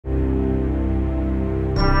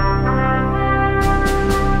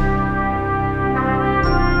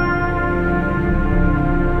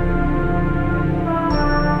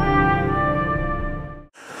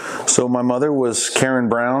So my mother was Karen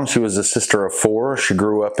Brown. She was a sister of four. She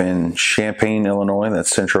grew up in Champaign, Illinois. That's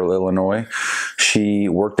central Illinois. She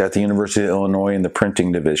worked at the University of Illinois in the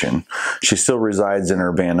printing division. She still resides in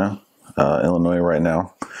Urbana, Illinois right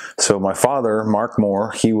now. So my father, Mark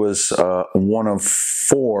Moore, he was one of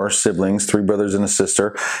four siblings, three brothers and a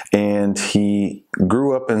sister, and he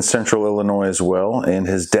grew up in central Illinois as well, and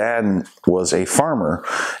his dad was a farmer,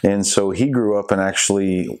 and so he grew up and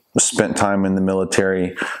actually spent time in the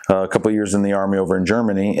military, a couple of years in the Army over in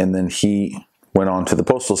Germany, and then he went on to the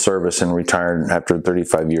Postal Service and retired after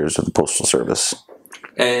 35 years of the Postal Service.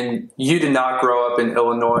 And you did not grow up in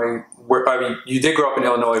Illinois. You did grow up in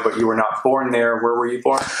Illinois, but you were not born there. Where were you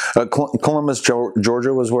born? Columbus,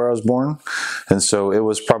 Georgia was where I was born. And so it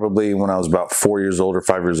was probably when I was about 4 years old or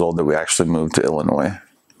 5 years old that we actually moved to Illinois.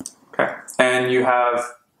 Okay. And you have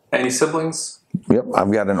any siblings? Yep.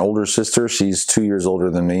 I've got an older sister. She's 2 years older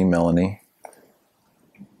than me, Melanie.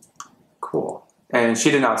 Cool. And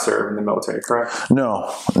she did not serve in the military, correct?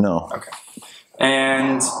 No. Okay.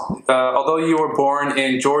 And although you were born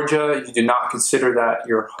in Georgia, you do not consider that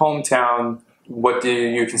your hometown. What do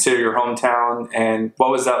you consider your hometown, and what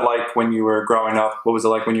was that like when you were growing up? What was it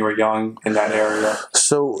like when you were young in that area?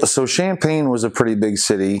 So Champaign was a pretty big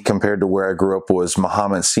city compared to where I grew up was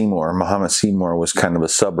Mahomet Seymour. Mahomet Seymour was kind of a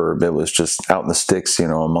suburb. It was just out in the sticks,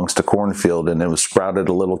 amongst a cornfield, and it was sprouted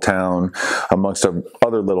a little town amongst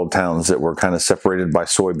other little towns that were kind of separated by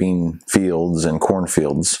soybean fields and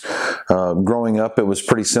cornfields. Growing up, it was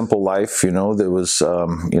pretty simple life. There was,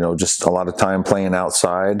 just a lot of time playing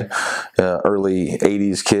outside. Early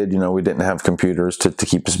 80s kid, we didn't have computers to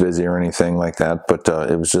keep us busy or anything like that, but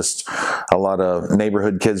it was just a lot of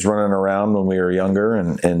neighborhood kids running around when we were younger,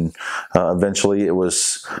 and eventually it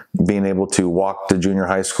was being able to walk to junior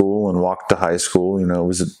high school and walk to high school. It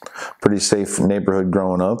was a pretty safe neighborhood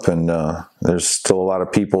growing up, and there's still a lot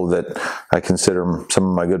of people that I consider some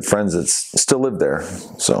of my good friends that still live there.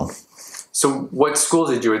 So what school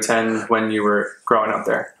did you attend when you were growing up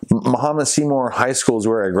there? Mahomet Seymour High School is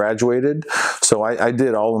where I graduated. So I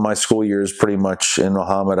did all of my school years pretty much in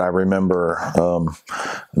Mahomet. I remember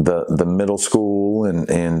the middle school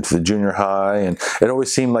and the junior high. And it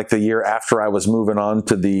always seemed like the year after I was moving on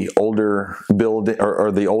to the older building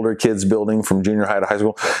or the older kids building from junior high to high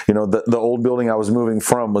school, the old building I was moving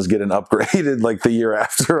from was getting upgraded like the year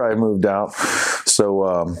after I moved out.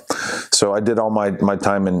 So I did all my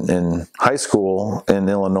time in high school in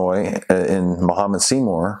Illinois, in Mahomet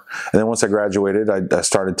Seymour. And then once I graduated, I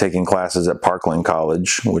started taking classes at Parkland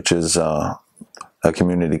College, which is a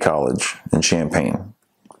community college in Champaign.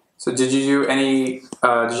 So did you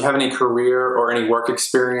have any career or any work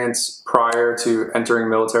experience prior to entering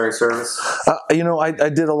military service? I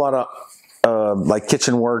did a lot of like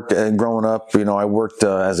kitchen work growing up. I worked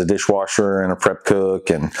as a dishwasher and a prep cook,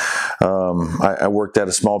 and I worked at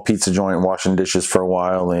a small pizza joint washing dishes for a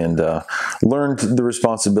while, and learned the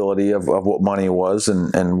responsibility of what money was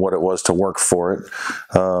and what it was to work for it.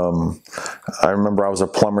 I remember I was a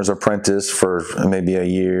plumber's apprentice for maybe a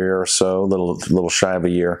year or so, a little shy of a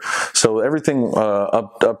year. So everything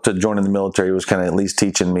up to joining the military was kind of at least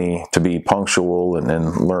teaching me to be punctual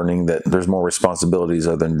and learning that there's more responsibilities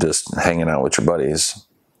other than just hanging out with your buddies.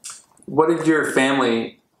 What did your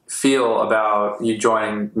family feel about you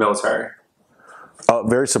joining military?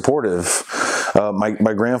 Very supportive.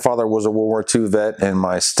 My grandfather was a World War II vet, and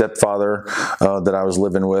my stepfather that I was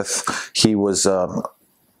living with, he was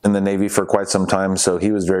in the Navy for quite some time, so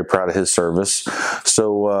he was very proud of his service.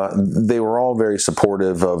 So they were all very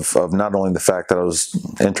supportive of not only the fact that I was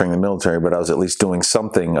entering the military, but I was at least doing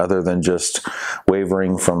something other than just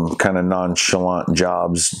wavering from kind of nonchalant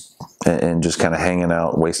jobs and just kind of hanging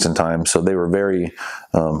out, wasting time. So they were very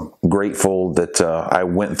grateful that I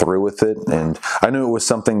went through with it, and I knew it was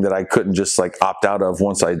something that I couldn't just like opt out of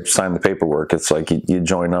once I signed the paperwork. It's like you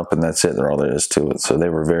join up and that's it. That's all there is to it. So they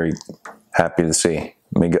were very happy to see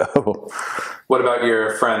me go. What about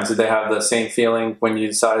your friends? Did they have the same feeling when you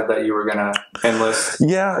decided that you were going to enlist?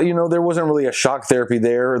 Yeah, there wasn't really a shock therapy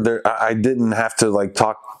there. I didn't have to like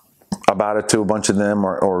talk about it to a bunch of them,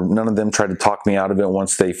 or none of them tried to talk me out of it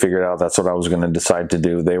once they figured out that's what I was going to decide to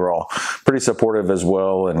do. They were all pretty supportive as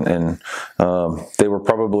well, and they were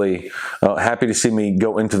probably happy to see me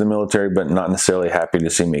go into the military, but not necessarily happy to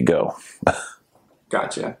see me go.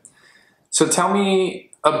 Gotcha. So tell me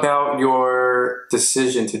about your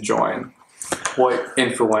decision to join. What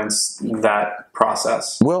influenced that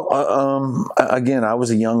process? Well, again, I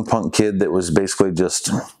was a young punk kid that was basically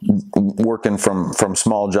just working from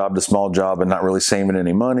small job to small job and not really saving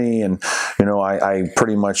any money. And, I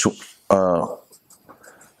pretty much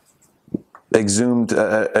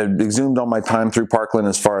exhumed all my time through Parkland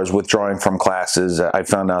as far as withdrawing from classes. I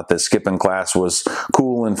found out that skipping class was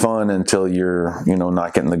cool and fun until you're,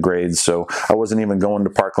 not getting the grades. So I wasn't even going to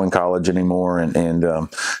Parkland College anymore, and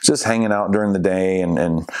just hanging out during the day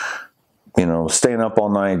and staying up all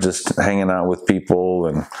night, just hanging out with people.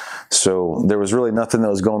 And so there was really nothing that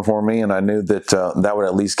was going for me. And I knew that that would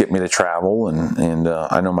at least get me to travel. And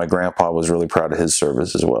I know my grandpa was really proud of his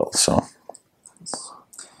service as well. So.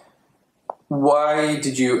 Why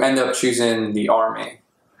did you end up choosing the Army?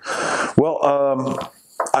 Well,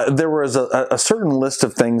 there was a certain list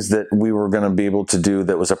of things that we were going to be able to do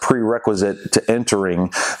that was a prerequisite to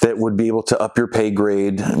entering that would be able to up your pay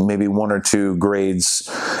grade, maybe 1 or 2 grades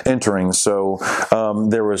entering. So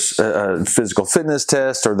there was a physical fitness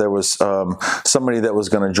test, or there was somebody that was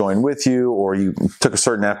going to join with you, or you took a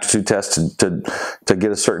certain aptitude test to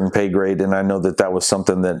get a certain pay grade. And I know that that was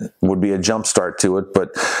something that would be a jump start to it,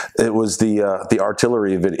 but it was the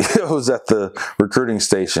artillery videos at the recruiting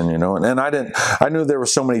station, and I knew there were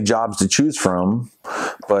so many jobs to choose from,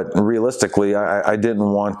 but realistically, I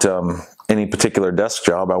didn't want any particular desk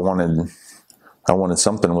job. I wanted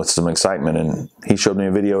something with some excitement, and he showed me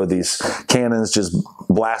a video of these cannons just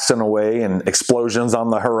blasting away and explosions on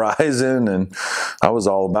the horizon, and I was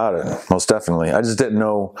all about it, most definitely. I just didn't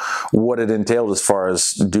know what it entailed as far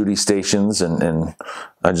as duty stations, and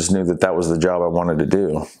I just knew that that was the job I wanted to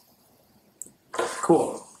do.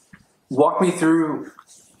 Cool. Walk me through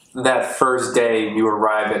that first day you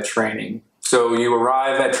arrive at training. So you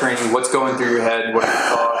arrive at training, what's going through your head? What are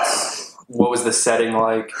your thoughts? What was the setting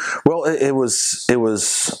like? Well, it was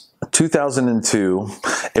 2002.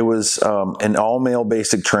 It was an all-male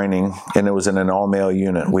basic training, and it was in an all-male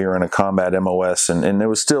unit. We were in a combat MOS, and it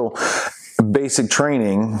was still basic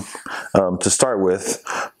training to start with,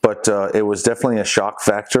 but it was definitely a shock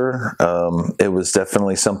factor. It was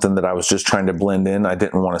definitely something that I was just trying to blend in. I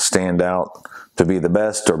didn't want to stand out to be the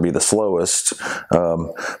best or be the slowest,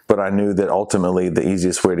 but I knew that ultimately the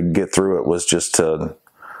easiest way to get through it was just to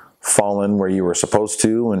fall in where you were supposed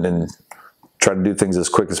to, and then try to do things as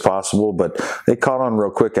quick as possible. But it caught on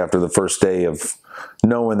real quick after the first day of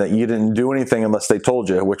knowing that you didn't do anything unless they told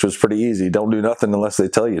you, which was pretty easy. Don't do nothing unless they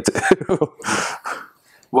tell you to.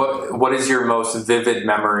 What is your most vivid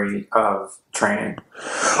memory of training?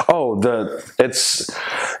 Oh, it's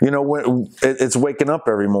waking up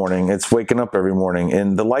every morning. It's waking up every morning,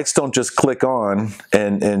 and the lights don't just click on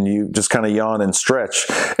and you just kind of yawn and stretch.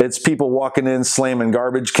 It's people walking in, slamming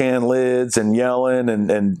garbage can lids and yelling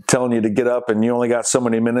and telling you to get up, and you only got so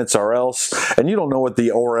many minutes or else, and you don't know what the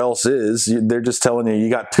or else is. They're just telling you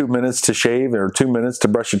got 2 minutes to shave or 2 minutes to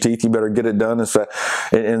brush your teeth. You better get it done.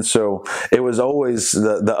 And so it was always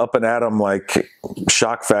the up and at 'em like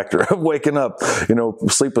shock factor of waking up.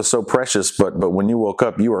 Sleep was so precious, but when you woke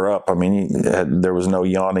up, you were up. I mean, there was no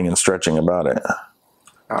yawning and stretching about it.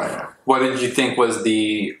 What did you think was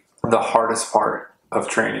the hardest part of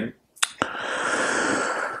training?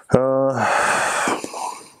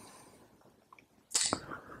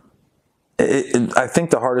 I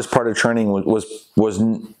think the hardest part of training was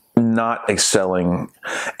not excelling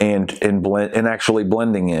and actually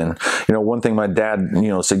blending in. One thing my dad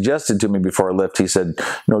suggested to me before I left, he said,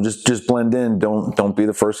 just blend in. Don't be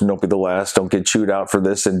the first and don't be the last. Don't get chewed out for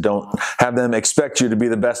this, and don't have them expect you to be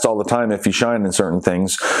the best all the time if you shine in certain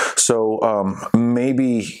things. So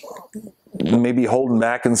maybe holding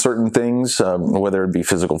back in certain things, whether it be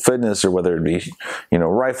physical fitness or whether it be,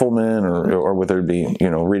 riflemen or whether it be,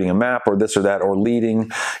 reading a map or this or that or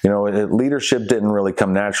leading. Leadership didn't really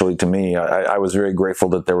come naturally to me. I was very grateful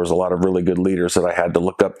that there was a lot of really good leaders that I had to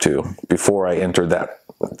look up to before I entered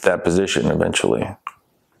that position eventually.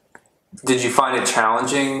 Did you find it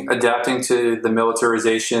challenging adapting to the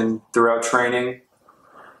militarization throughout training?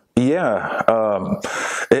 Yeah,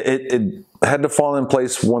 it had to fall in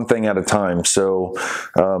place one thing at a time. So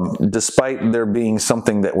despite there being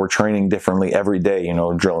something that we're training differently every day,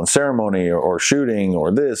 drill and ceremony or shooting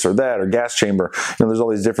or this or that or gas chamber, there's all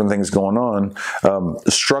these different things going on.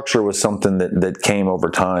 Structure was something that came over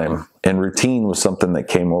time, and routine was something that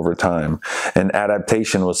came over time, and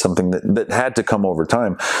adaptation was something that had to come over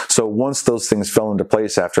time. So once those things fell into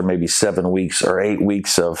place after maybe 7 weeks or 8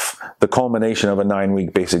 weeks of the culmination of a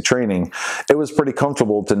 9-week basic training, it was pretty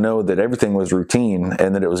comfortable to know that everything was routine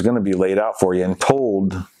and that it was going to be laid out for you and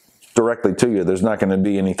told directly to you. There's not going to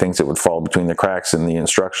be any things that would fall between the cracks in the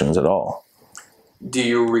instructions at all. Do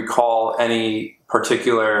you recall any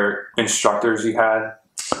particular instructors you had?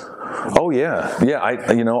 Oh yeah.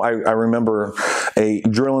 I remember a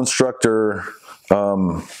drill instructor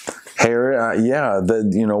Yeah,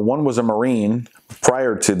 one was a Marine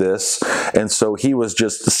prior to this, and so he was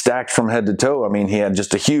just stacked from head to toe. I mean, he had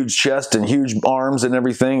just a huge chest and huge arms and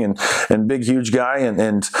everything, and big, huge guy,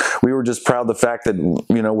 and we were just proud of the fact that,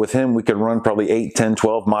 with him, we could run probably 8, 10,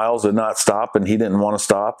 12 miles and not stop, and he didn't want to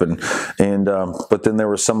stop, but then there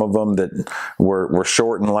were some of them that were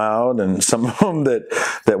short and loud, and some of them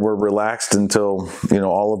that were relaxed until,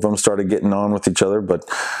 all of them started getting on with each other, but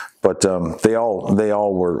they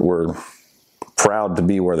all were proud to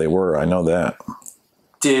be where they were. I know that.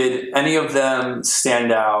 Did any of them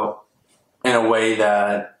stand out in a way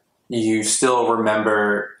that you still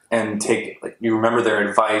remember and you remember their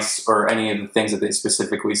advice or any of the things that they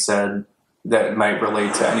specifically said that might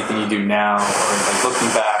relate to anything you do now, or looking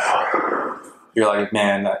back, you're like,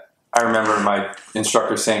 man, I remember my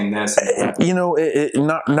instructor saying this.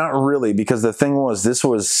 Not really, because the thing was, this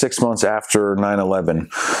was 6 months after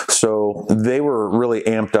 9/11. So they were really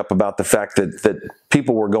amped up about the fact that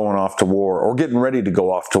people were going off to war or getting ready to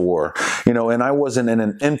go off to war, and I wasn't in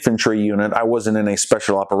an infantry unit. I wasn't in a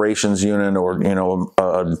special operations unit or,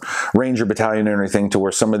 a Ranger battalion or anything to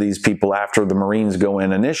where some of these people after the Marines go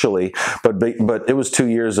in initially, but it was 2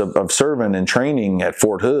 years of serving and training at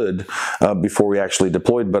Fort Hood before we actually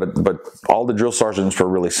deployed. But all the drill sergeants were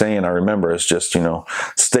really saying, I remember, is just,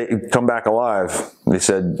 come back alive. They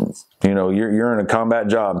said, you're in a combat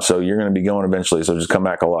job, so you're going to be going eventually, so just come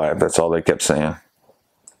back alive. That's all they kept saying.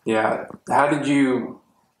 Yeah.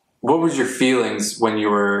 What was your feelings when you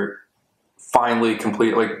were finally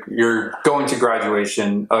complete, like you're going to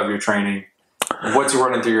graduation of your training? What's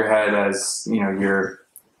running through your head as, you're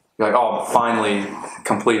like, oh, finally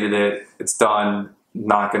completed it. It's done.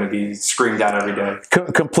 Not going to be screamed at every day.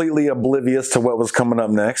 Completely oblivious to what was coming up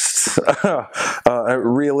next.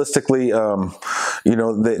 Realistically,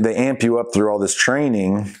 they amp you up through all this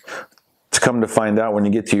training. To come to find out, when you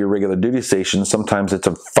get to your regular duty station, sometimes it's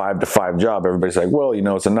a 5 to 5 job. Everybody's like, well,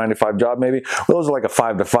 it's a 9 to 5 job maybe. Well, it was like a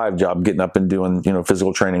 5 to 5 job, getting up and doing,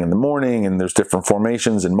 physical training in the morning, and there's different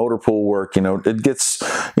formations and motor pool work. It gets,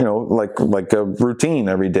 like a routine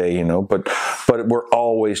every day, but we're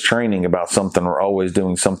always training about something. We're always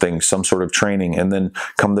doing something, some sort of training, and then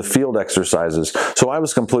come the field exercises. So I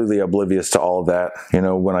was completely oblivious to all of that,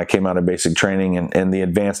 when I came out of basic training and the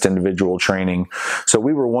advanced individual training. So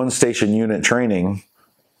we were one station unit training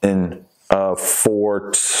in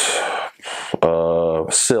Fort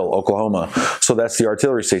Sill, Oklahoma. So that's the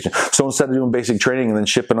artillery station. So instead of doing basic training and then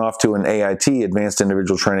shipping off to an AIT, advanced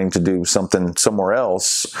individual training, to do something somewhere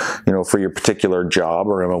else, for your particular job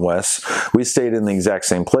or MOS, we stayed in the exact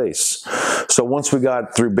same place. So once we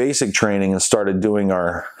got through basic training and started doing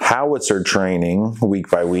our howitzer training week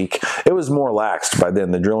by week, it was more laxed by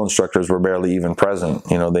then. The drill instructors were barely even present.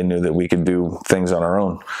 They knew that we could do things on our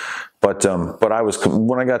own. But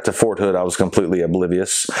when I got to Fort Hood, I was completely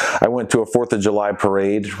oblivious. I went to a 4th of July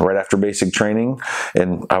parade right after basic training,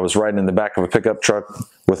 and I was riding in the back of a pickup truck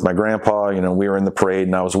with my grandpa. We were in the parade,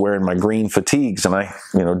 and I was wearing my green fatigues, and I,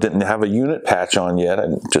 didn't have a unit patch on yet.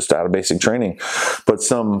 I'm just out of basic training. But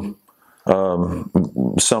some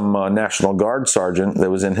National Guard sergeant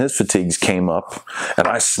that was in his fatigues came up, and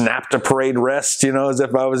I snapped a parade rest, as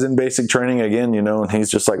if I was in basic training again, and he's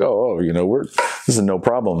just like, this is no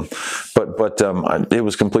problem. But it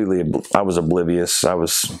was completely, I was oblivious. I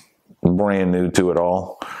was brand new to it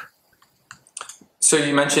all. So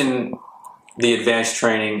you mentioned the advanced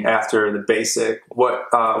training after the basic. What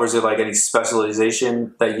was it like? Any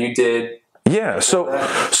specialization that you did? Yeah,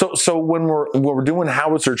 so when we're doing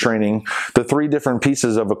howitzer training, the 3 different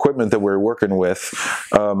pieces of equipment that we were working with,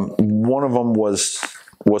 one of them was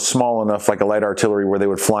small enough, like a light artillery, where they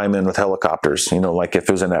would fly them in with helicopters. Like if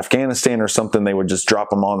it was in Afghanistan or something, they would just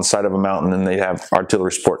drop them on the side of a mountain and they'd have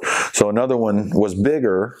artillery support. So another one was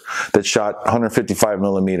bigger that shot 155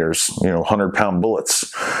 millimeters, 100-pound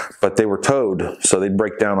bullets, but they were towed, so they'd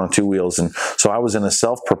break down on 2 wheels. And so I was in a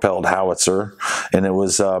self-propelled howitzer, and it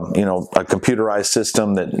was, a computerized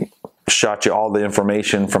system that shot you all the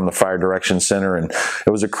information from the fire direction center. And it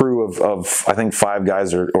was a crew of I think 5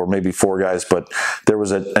 guys or maybe 4 guys, but there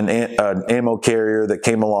was an ammo carrier that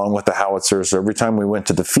came along with the howitzer. So every time we went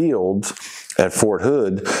to the field at Fort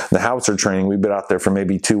Hood, the howitzer training, we'd been out there for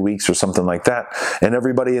maybe 2 weeks or something like that. And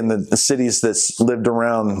everybody in the cities that lived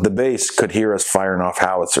around the base could hear us firing off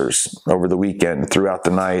howitzers over the weekend, throughout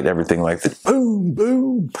the night, everything like that. Boom,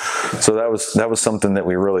 boom. So that was something that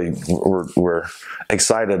we really were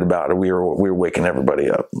excited about. We were waking everybody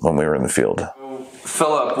up when we were in the field.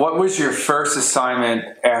 Phillip, what was your first assignment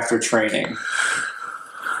after training?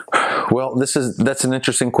 Well, that's an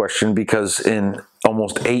interesting question, because in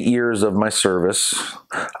almost 8 years of my service,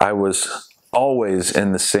 I was always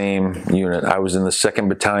in the same unit. I was in the 2nd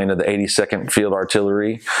Battalion of the 82nd Field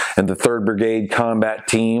Artillery and the 3rd Brigade Combat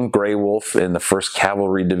Team, Gray Wolf, in the 1st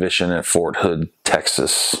Cavalry Division at Fort Hood,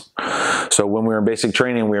 Texas. So when we were in basic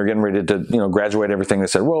training, we were getting ready to, graduate everything. They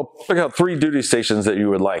said, well, pick out 3 duty stations that you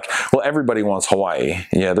would like. Well, everybody wants Hawaii.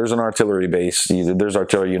 Yeah, there's an artillery base. There's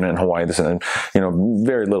artillery unit in Hawaii.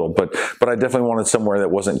 Very little, but I definitely wanted somewhere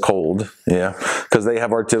that wasn't cold. Yeah, because they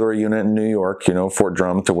have artillery unit in New York, Fort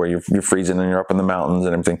Drum, to where you're freezing and you're up in the mountains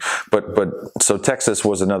and everything. But so Texas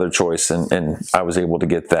was another choice, and I was able to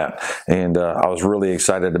get that. And I was really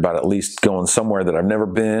excited about at least going somewhere that I've never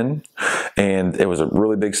been. And it was a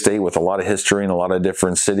really big state with a lot of history and a lot of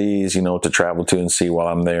different cities, to travel to and see while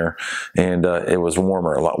I'm there. And it was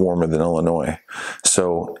warmer, a lot warmer than Illinois.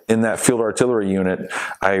 So in that field artillery unit,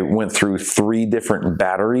 I went through 3 different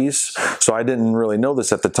batteries. So I didn't really know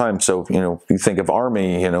this at the time. So, you think of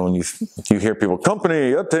Army, and you hear people,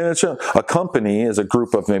 company, attention. A company is a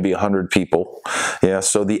group of maybe 100 people. Yeah.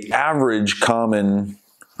 So the average common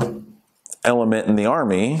element in the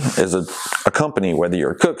Army is a company, whether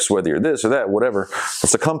you're cooks, whether you're this or that, whatever,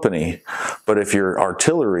 it's a company. But if you're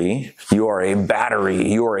artillery, you are a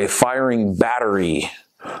battery, you are a firing battery.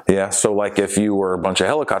 Yeah, so like if you were a bunch of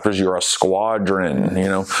helicopters, you're a squadron,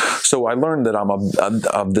 So I learned that I'm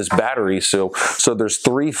of this battery. So there's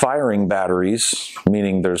 3 firing batteries,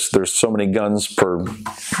 meaning there's so many guns per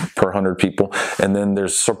 100 people, and then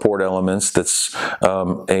there's support elements. That's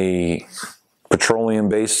a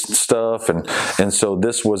petroleum-based stuff, and so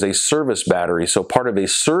this was a service battery. So part of a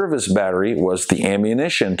service battery was the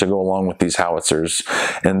ammunition to go along with these howitzers,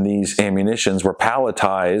 and these ammunitions were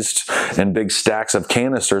palletized in big stacks of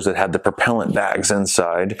canisters that had the propellant bags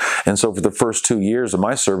inside. And so for the first 2 years of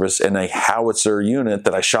my service in a howitzer unit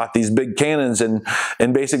that I shot these big cannons in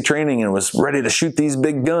basic training and was ready to shoot these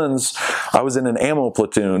big guns, I was in an ammo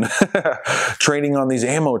platoon training on these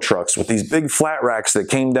ammo trucks with these big flat racks that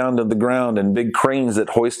came down to the ground and big cranes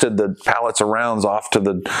that hoisted the pallets of rounds off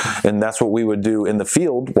and that's what we would do in the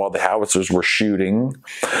field while the howitzers were shooting.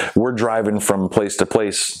 We're driving from place to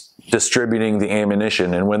place distributing the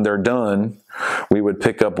ammunition, and when they're done, we would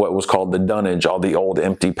pick up what was called the dunnage, all the old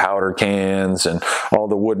empty powder cans and all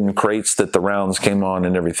the wooden crates that the rounds came on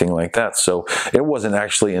and everything like that. So it wasn't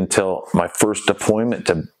actually until my first deployment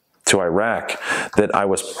to Iraq that I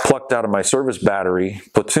was plucked out of my service battery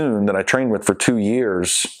platoon that I trained with for 2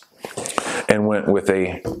 years and went with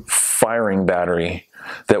a firing battery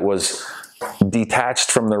that was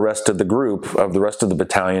detached from the rest of the group of the rest of the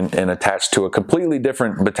battalion and attached to a completely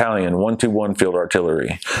different battalion, 121 Field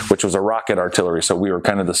Artillery, which was a rocket artillery. So we were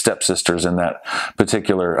kind of the stepsisters in that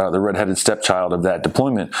particular, the redheaded stepchild of that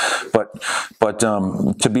deployment. But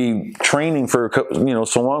to be training for,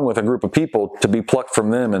 so long with a group of people, to be plucked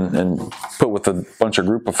from them and put with a bunch of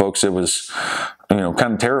group of folks, it was,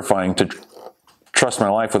 kind of terrifying to trust my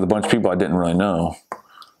life with a bunch of people I didn't really know.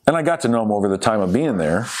 And I got to know them over the time of being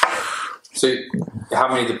there. So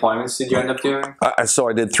how many deployments did you end up doing? So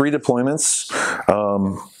I did 3 deployments.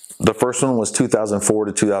 The first one was 2004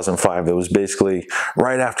 to 2005. It was basically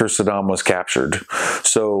right after Saddam was captured.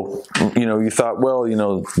 So, you thought, well,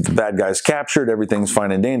 the bad guys captured, everything's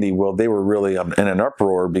fine and dandy. Well, they were really in an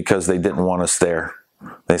uproar because they didn't want us there.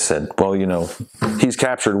 They said, well, he's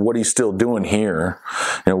captured. What are you still doing here?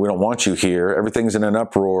 We don't want you here. Everything's in an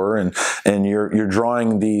uproar, and you're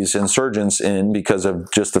drawing these insurgents in because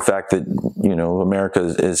of just the fact that,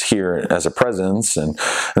 America is here as a presence. And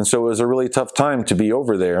so it was a really tough time to be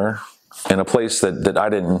over there in a place that I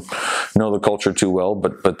didn't know the culture too well,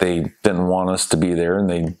 but they didn't want us to be there, and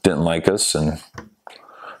they didn't like us.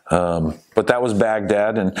 But that was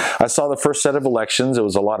Baghdad, and I saw the first set of elections. It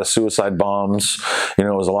was a lot of suicide bombs, it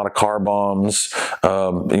was a lot of car bombs,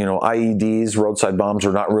 IEDs, roadside bombs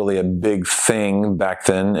were not really a big thing back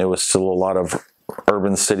then. It was still a lot of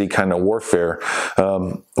urban city kind of warfare.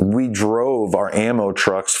 We drove our ammo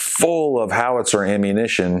trucks full of howitzer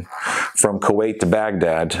ammunition from Kuwait to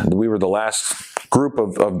Baghdad. We were the last group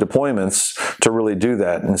of deployments to really do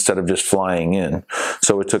that instead of just flying in.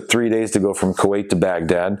 So it took 3 days to go from Kuwait to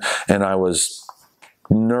Baghdad, and I was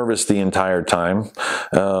nervous the entire time,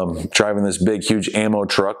 driving this big, huge ammo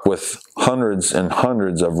truck with hundreds and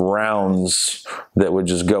hundreds of rounds that would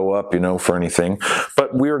just go up, for anything.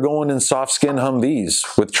 But we were going in soft skin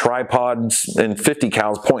Humvees with tripods and 50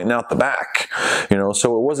 cals pointing out the back,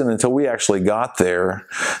 so it wasn't until we actually got there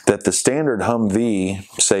that the standard Humvee,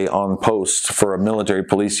 say on post for a military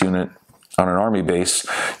police unit on an Army base,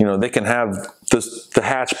 they can have the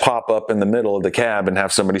hatch pop up in the middle of the cab and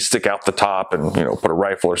have somebody stick out the top and, put a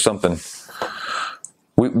rifle or something.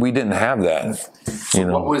 we didn't have that. So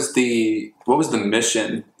what was the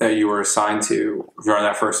mission that you were assigned to during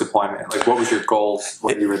that first deployment? Like, what was your goal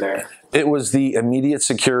when you were there? It was the immediate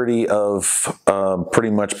security of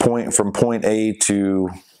pretty much from point A to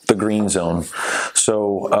the green zone.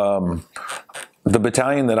 So the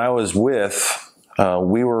battalion that I was with,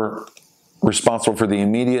 we were responsible for the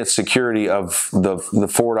immediate security of the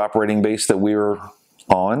forward operating base that we were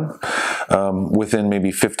on, within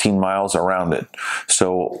maybe 15 miles around it.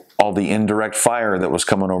 So all the indirect fire that was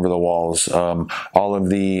coming over the walls, all of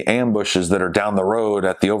the ambushes that are down the road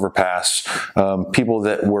at the overpass, people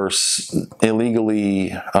that were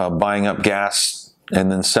illegally buying up gas and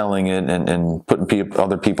then selling it and putting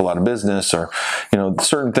other people out of business, or, you know,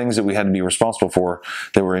 certain things that we had to be responsible for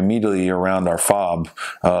that were immediately around our FOB.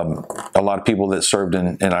 A lot of people that served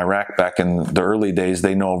in Iraq back in the early days,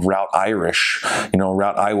 they know of Route Irish. You know,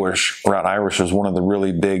 Route Irish was one of the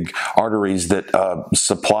really big arteries that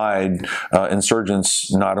supplied insurgents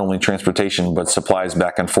not only transportation but supplies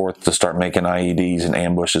back and forth to start making IEDs and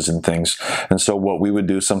ambushes and things. And so what we would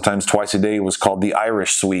do sometimes twice a day was called the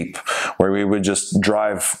Irish sweep, where we would just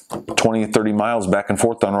drive 20, 30 miles back and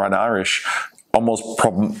forth on Route Irish, almost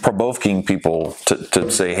provoking people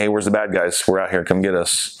to say, hey, where's the bad guys? We're out here. Come get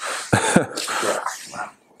us.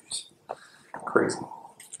 Crazy.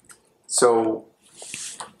 So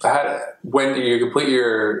when you complete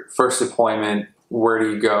your first deployment, where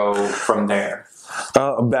do you go from there?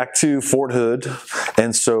 Back to Fort Hood.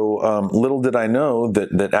 And so little did I know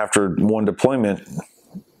that after one deployment,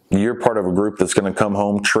 you're part of a group that's going to come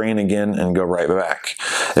home, train again, and go right back.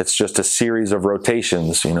 It's just a series of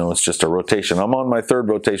rotations. You know, it's just a rotation. I'm on my third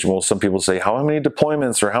rotation. Well, some people say, how many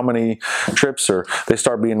deployments or how many trips? Or they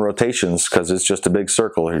start being rotations because it's just a big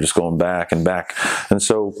circle. You're just going back and back. And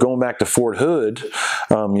so going back to Fort Hood,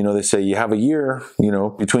 you know, they say you have a year, you know,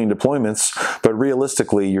 between deployments, but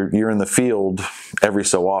realistically, you're in the field every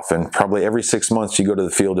so often. Probably every 6 months, you go to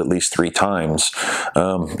the field at least 3 times.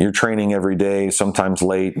 You're training every day, sometimes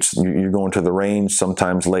late. You're going to the range,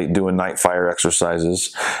 sometimes late, doing night fire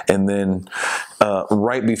exercises. And then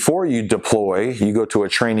right before you deploy, you go to a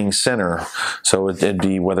training center. So it'd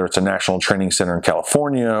be whether it's a national training center in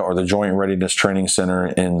California or the Joint Readiness Training Center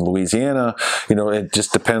in Louisiana. You know, it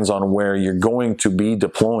just depends on where you're going to be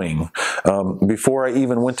deploying. Before I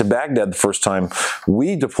even went to Baghdad the first time,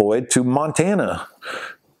 we deployed to Montana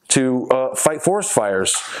to fight forest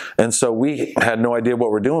fires. And so we had no idea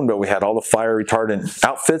what we're doing, but we had all the fire retardant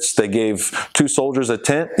outfits. They gave 2 soldiers a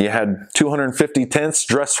tent. You had 250 tents,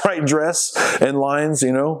 dress in lines,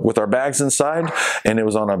 you know, with our bags inside. And it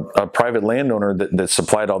was on a private landowner that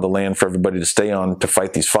supplied all the land for everybody to stay on to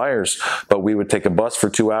fight these fires. But we would take a bus for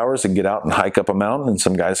 2 hours and get out and hike up a mountain. And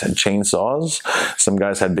some guys had chainsaws. Some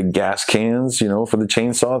guys had big gas cans, you know, for the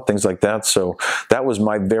chainsaw, things like that. So that was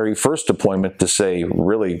my very first deployment to say,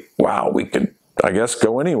 really, wow, we could, I guess,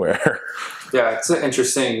 go anywhere. Yeah, it's an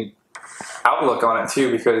interesting outlook on it too,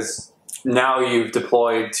 because now you've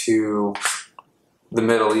deployed to the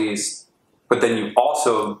Middle East, but then you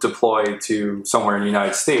also deployed to somewhere in the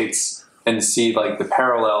United States and see like the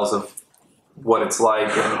parallels of what it's like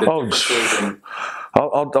and the differences. And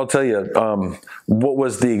I'll tell you, what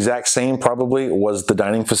was the exact same probably was the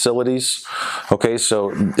dining facilities. Okay,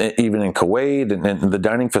 so even in Kuwait, and the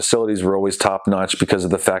dining facilities were always top notch because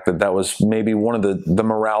of the fact that was maybe one of the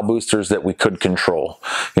morale boosters that we could control.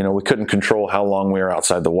 You know, we couldn't control how long we were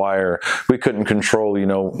outside the wire. We couldn't control, you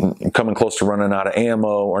know, coming close to running out of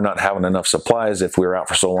ammo or not having enough supplies if we were out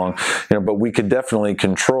for so long. You know, but we could definitely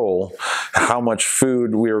control how much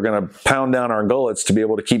food we were going to pound down our gullets to be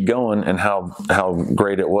able to keep going, and how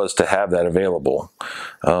great it was to have that available.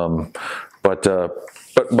 But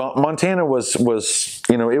Montana was,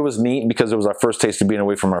 you know, it was neat because it was our first taste of being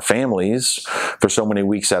away from our families for so many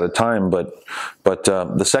weeks at a time. But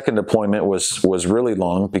the second deployment was really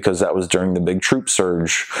long because that was during the big troop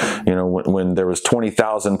surge, you know, when there was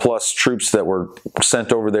 20,000 plus troops that were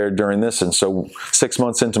sent over there during this. And so 6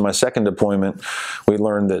 months into my second deployment, we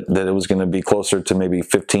learned that it was going to be closer to maybe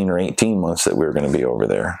 15 or 18 months that we were going to be over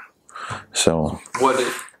there. So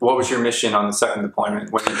what was your mission on the second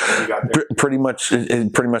deployment when you got there? Pretty much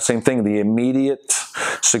same thing. The immediate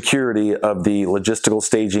security of the logistical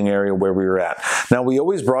staging area where we were at. Now, we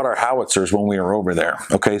always brought our howitzers when we were over there.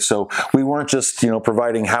 Okay, so we weren't just, you know,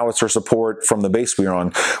 providing howitzer support from the base we were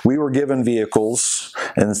on. We were given vehicles,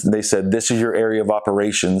 and they said, "This is your area of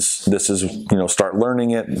operations. This is, you know, start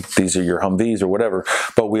learning it. These are your Humvees or whatever."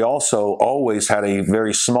 But we also always had a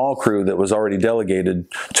very small crew that was already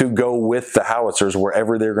delegated to go with the howitzers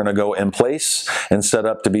wherever they were going to go in place and set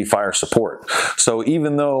up to be fire support. So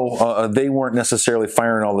even though they weren't necessarily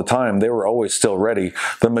firing all the time, they were always still ready.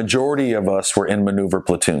 The majority of us were in maneuver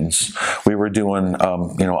platoons. We were doing,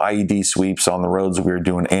 IED sweeps on the roads. We were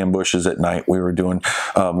doing ambushes at night. We were doing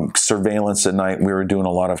surveillance at night. We were doing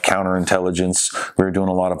a lot of counterintelligence. We were doing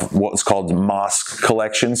a lot of what's called mosque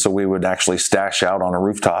collection. So we would actually stash out on a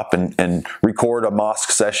rooftop and record a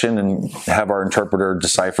mosque session and have our interpreter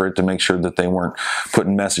decipher it to make sure that they weren't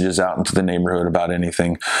putting messages out into the neighborhood about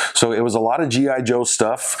anything. So it was a lot of G.I. Joe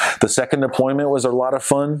stuff. The second deployment was a lot of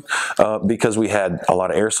fun because we had a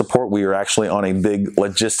lot of air support. We were actually on a big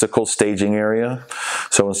logistical staging area.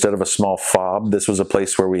 So instead of a small fob, this was a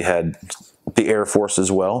place where we had the Air Force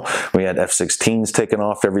as well. We had F-16s taking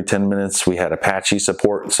off every 10 minutes. We had Apache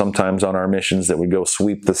support sometimes on our missions that would go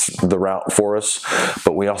sweep the route for us.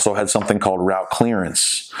 But we also had something called route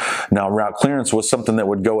clearance. Now, route clearance was something that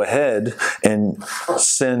would go ahead and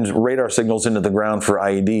send radar signals into the ground for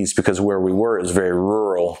IEDs, because where we were is very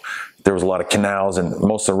rural. There was a lot of canals, and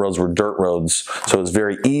most of the roads were dirt roads, so it was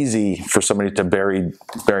very easy for somebody to bury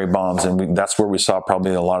bombs, and that's where we saw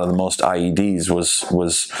probably a lot of the most IEDs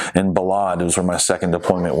was in Balad. It was where my second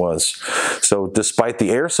deployment was. So despite the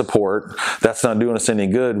air support, that's not doing us any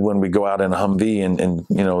good when we go out in a Humvee,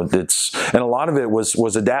 and a lot of it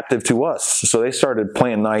was adaptive to us. So they started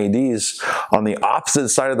planting IEDs on the opposite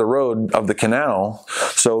side of the road of the canal,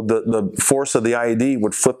 so the force of the IED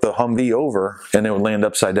would flip the Humvee over, and it would land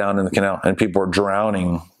upside down in the canal, and people were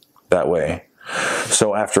drowning that way.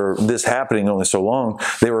 So after this happening only so long,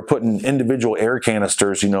 they were putting individual air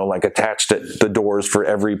canisters, like attached at the doors for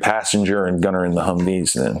every passenger and gunner in the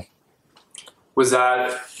Humvees then. Was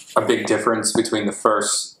that a big difference between the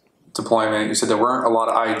first deployment? You said there weren't a lot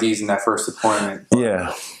of IEDs in that first deployment.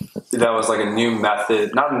 Yeah. That was like a new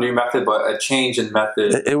method, not a new method, but a change in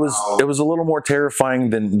method. It was a little more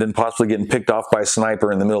terrifying than possibly getting picked off by a sniper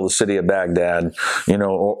in the middle of the city of Baghdad,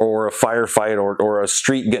 or a firefight, or a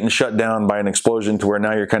street getting shut down by an explosion to where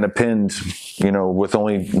now you're kind of pinned, with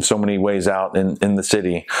only so many ways out in the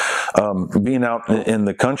city. Being out in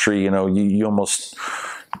the country, you almost...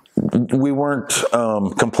 We weren't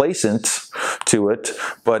complacent to it,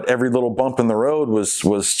 but every little bump in the road was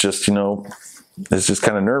just, it's just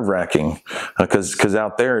kind of nerve-wracking because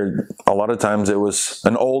out there, a lot of times it was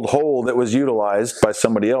an old hole that was utilized by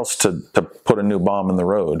somebody else to put a new bomb in the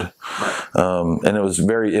road. And it was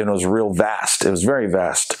real vast. It was very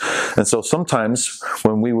vast. And so sometimes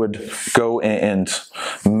when we would go and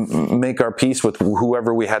make our peace with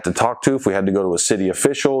whoever we had to talk to, if we had to go to a city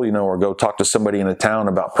official, or go talk to somebody in a town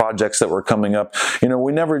about projects that were coming up,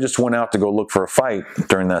 we never just went out to go look for a fight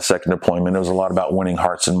during that second deployment. It was a lot about winning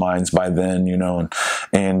hearts and minds by then,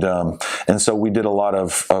 and so we did a lot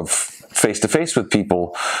of face-to-face with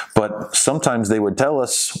people, but sometimes they would tell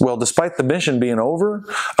us, well, despite the mission being over,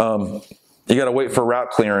 you got to wait for route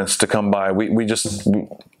clearance to come by.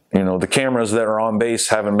 The cameras that are on base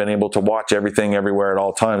haven't been able to watch everything everywhere at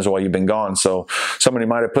all times while you've been gone. So somebody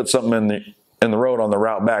might have put something in the road on the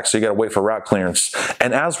route back, so you got to wait for route clearance.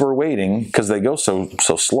 And as we're waiting, because they go so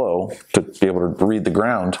slow to be able to read the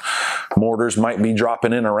ground, mortars might be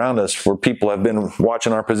dropping in around us where people have been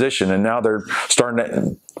watching our position, and now they're starting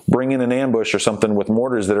to bring in an ambush or something with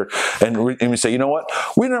mortars that are. And we say, you know what?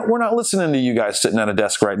 We're not listening to you guys sitting at a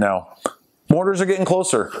desk right now. Mortars are getting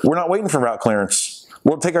closer. We're not waiting for route clearance.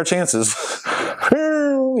 We'll take our chances.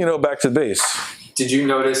 Back to base. Did you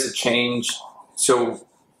notice a change? So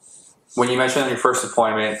when you mentioned on your first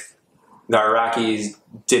deployment, the Iraqis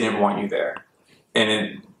didn't want you there, and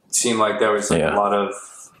it seemed like there was a lot of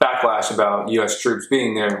backlash about U.S. troops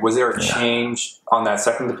being there. Was there a change on that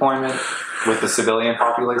second deployment with the civilian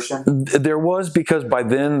population? There was, because by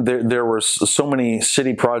then there were so many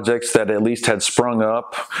city projects that at least had sprung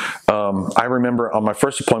up. I remember on my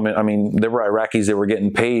first deployment, there were Iraqis that were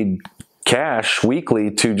getting paid cash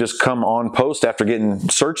weekly to just come on post after getting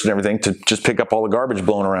searched and everything to just pick up all the garbage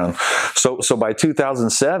blown around. So by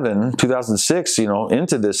 2007, 2006,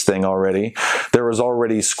 into this thing already, there was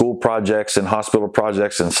already school projects and hospital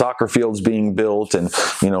projects and soccer fields being built, and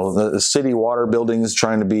the city water buildings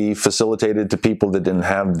trying to be facilitated to people that didn't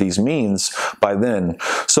have these means by then.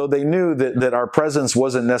 So they knew that our presence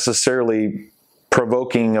wasn't necessarily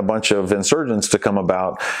provoking a bunch of insurgents to come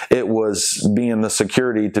about. It was being the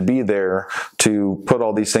security to be there to put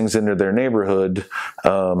all these things into their neighborhood.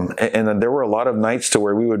 And then there were a lot of nights to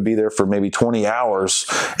where we would be there for maybe 20 hours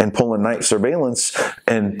and pulling night surveillance,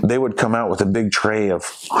 and they would come out with a big tray of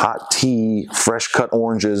hot tea, fresh cut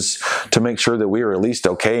oranges to make sure that we were at least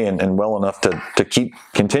okay and well enough to keep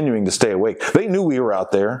continuing to stay awake. They knew we were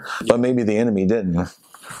out there, but maybe the enemy didn't,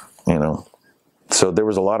 So there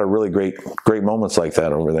was a lot of really great moments like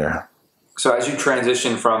that over there. So as you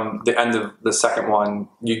transition from the end of the second one,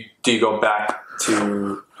 do you go back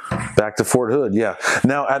to Fort Hood? Yeah.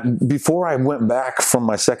 Now, before I went back from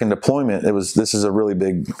my second deployment, this is a really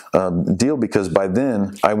big deal, because by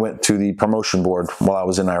then I went to the promotion board while I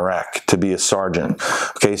was in Iraq to be a sergeant.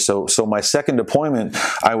 Okay, so my second deployment,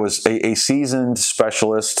 I was a seasoned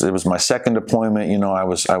specialist. It was my second deployment. You know, I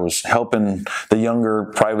was helping the younger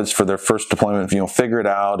privates for their first deployment, you know, figure it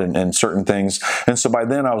out and certain things. And so by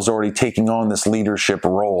then I was already taking on this leadership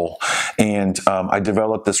role, and I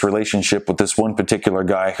developed this relationship with this one particular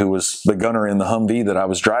guy who was the gunner in the Humvee that I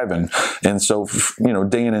was driving. And so, you know,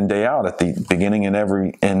 day in and day out, at the beginning and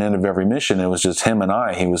end of every mission, it was just him and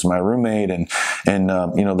I. He was my roommate, and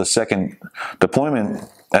you know, the second deployment,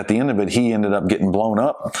 at the end of it, he ended up getting blown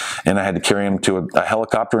up, and I had to carry him to a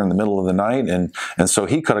helicopter in the middle of the night. And so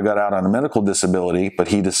he could have got out on a medical disability, but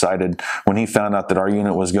he decided, when he found out that our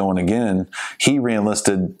unit was going again, he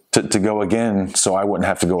re-enlisted to go again, so I wouldn't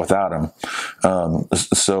have to go without him.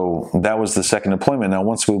 So that was the second deployment. Now,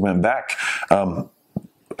 once we went back,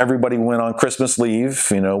 everybody went on Christmas leave.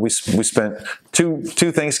 You know, we spent two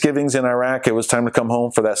Thanksgivings in Iraq. It was time to come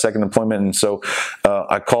home for that second deployment. And so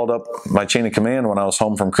I called up my chain of command when I was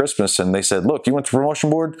home from Christmas, and they said, "Look, you went to promotion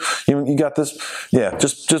board? You got this? Yeah,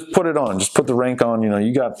 just put it on. Just put the rank on. You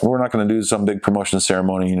know, we're not going to do some big promotion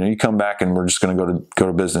ceremony. You know, you come back and we're just going to go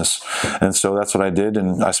to business." And so that's what I did.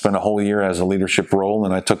 And I spent a whole year as a leadership role,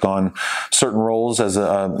 and I took on certain roles as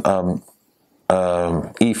a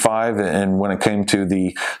E5, and when it came to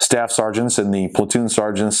the staff sergeants and the platoon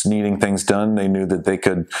sergeants needing things done, they knew that they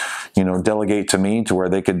could, you know, delegate to me to where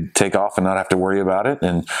they could take off and not have to worry about it.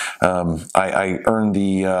 And I earned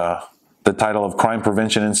the title of Crime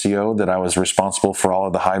Prevention NCO, that I was responsible for all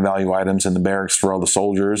of the high value items in the barracks for all the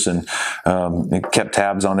soldiers, and kept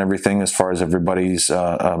tabs on everything as far as everybody's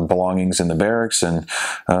belongings in the barracks. And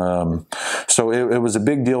so it was a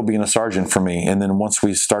big deal being a sergeant for me. And then once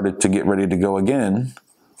we started to get ready to go again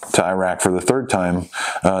to Iraq for the third time,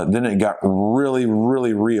 then it got really,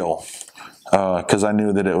 really real, because I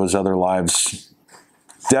knew that it was other lives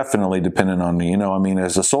definitely dependent on me. You know, I mean,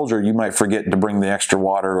 as a soldier, you might forget to bring the extra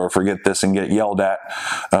water or forget this and get yelled at.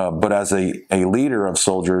 But as a leader of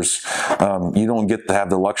soldiers, you don't get to have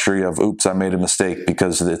the luxury of, oops, I made a mistake,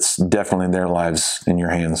 because it's definitely their lives in your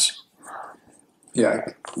hands. Yeah,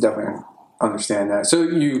 I definitely understand that. So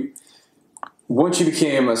once you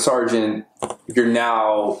became a sergeant, you're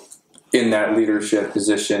now in that leadership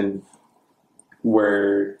position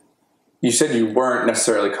where you said you weren't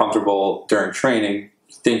necessarily comfortable during training.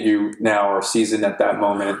 Think you now are seasoned at that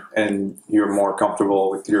moment and you're more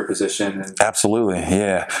comfortable with your position? Absolutely,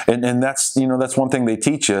 yeah. And that's, you know, that's one thing they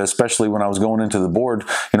teach you, especially when I was going into the board.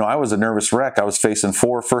 You know, I was a nervous wreck. I was facing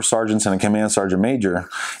 4 first sergeants and a command sergeant major.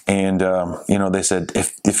 And, you know, they said,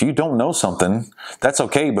 if you don't know something, that's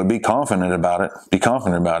okay, but be confident about it. Be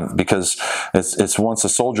confident about it, because it's once a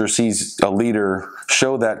soldier sees a leader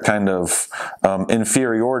show that kind of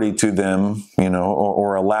inferiority to them, you know,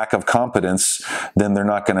 or a lack of competence, then they're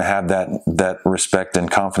not going to have that respect and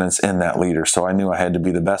confidence in that leader. So I knew I had to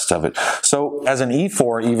be the best of it. So as an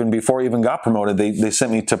E4, even before I even got promoted, they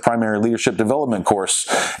sent me to primary leadership development course.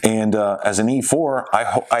 And as an E4,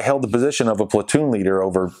 I held the position of a platoon leader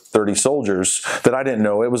over 30 soldiers that I didn't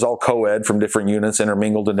know. It was all co-ed from different units,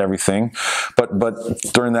 intermingled and everything. But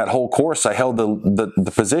during that whole course, I held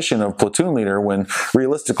the position of platoon leader, when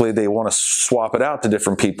realistically they want to swap it out to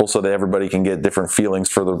different people so that everybody can get different feelings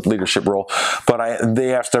for the leadership role. But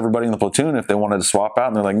they asked everybody in the platoon if they wanted to swap out,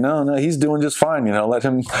 and they're like, no, he's doing just fine. You know, let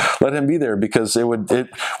him be there, because it would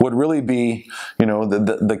really be, you know,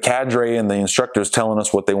 the cadre and the instructors telling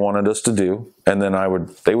us what they wanted us to do, and then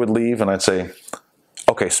they would leave, and I'd say,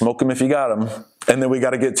 okay, smoke them if you got them, and then we got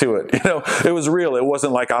to get to it. You know, it was real. It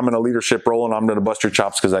wasn't like I'm in a leadership role and I'm going to bust your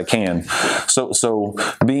chops because I can. So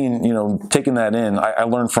being, you know, taking that in, I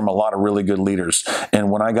learned from a lot of really good leaders.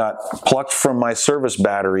 And when I got plucked from my service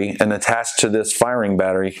battery and attached to this firing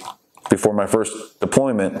battery before my first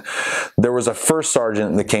deployment, there was a first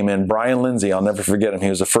sergeant that came in, Brian Lindsay. I'll never forget him. He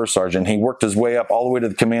was a first sergeant. He worked his way up all the way to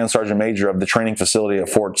the command sergeant major of the training facility at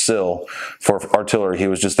Fort Sill for artillery. He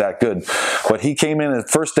was just that good. But he came in the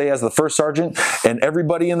first day as the first sergeant, and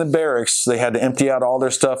everybody in the barracks, they had to empty out all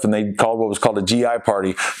their stuff, and they called what was called a GI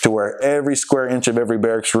party, to where every square inch of every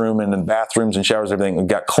barracks room and the bathrooms and showers, everything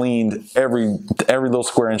got cleaned. Every little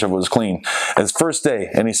square inch of it was clean. And his first day,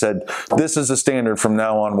 and he said, "This is the standard from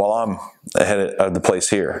now on while I'm ahead of the place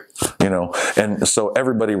here," you know. And so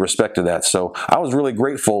everybody respected that. So I was really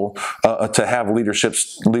grateful to have leadership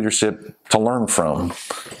to learn from,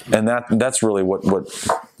 and that's really what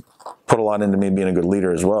put a lot into me being a good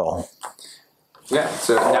leader as well. Yeah.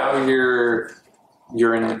 So now you're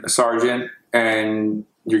in a sergeant and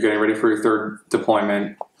you're getting ready for your third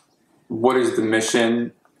deployment. What is the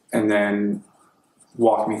mission? And then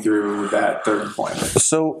walk me through that third deployment.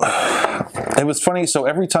 So it was funny. So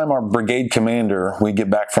every time our brigade commander, we get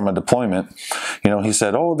back from a deployment, he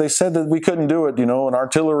said, oh, they said that we couldn't do it. An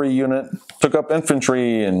artillery unit took up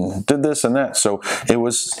infantry and did this and that. So it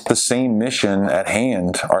was the same mission at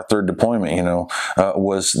hand. Our third deployment,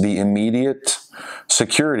 was the immediate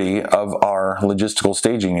security of our logistical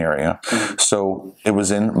staging area. So it was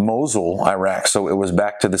in Mosul, Iraq. So it was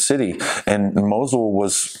back to the city, and Mosul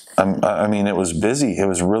was, it was busy. It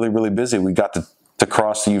was really, really busy. We got to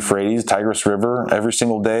cross the Euphrates, Tigris River every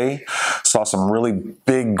single day. Saw some really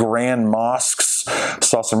big, grand mosques.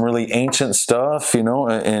 Saw some really ancient stuff, and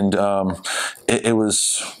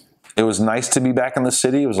it was nice to be back in the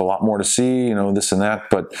city. It was a lot more to see, this and that.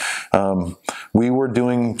 But we were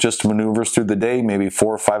doing just maneuvers through the day, maybe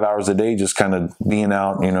 4 or 5 hours a day, just kind of being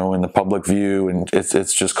out, in the public view. And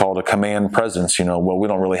it's just called a command presence. Well, we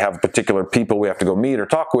don't really have particular people we have to go meet or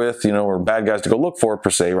talk with, or bad guys to go look for per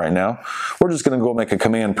se right now. We're just going to go make a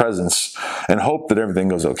command presence and hope that everything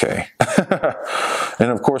goes okay. And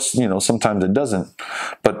of course, sometimes it doesn't.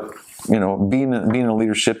 But being in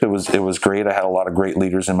leadership, it was great. I had a lot of great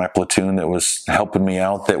leaders in my platoon that was helping me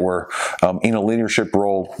out, that were in a leadership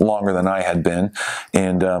role longer than I had been.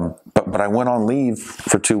 And but I went on leave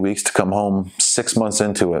for 2 weeks to come home 6 months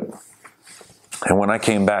into it. And when I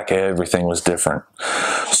came back, everything was different.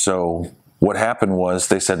 So what happened was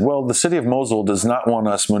they said, well, the city of Mosul does not want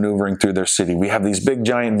us maneuvering through their city. We have these big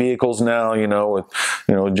giant vehicles now, with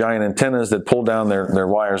giant antennas that pull down their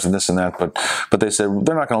wires and this and that. But they said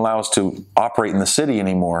they're not going to allow us to operate in the city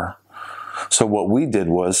anymore. So what we did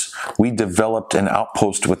was we developed an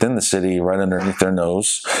outpost within the city right underneath their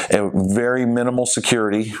nose, very minimal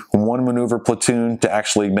security, one maneuver platoon to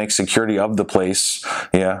actually make security of the place.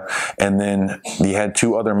 Yeah. And then you had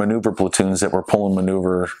 2 other maneuver platoons that were pulling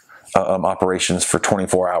maneuver operations for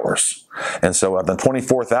 24 hours. And so at the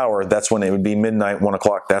 24th hour, that's when it would be midnight, 1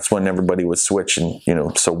 o'clock. That's when everybody would switch. And,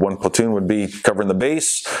 so one platoon would be covering the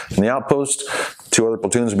base and the outpost. 2 other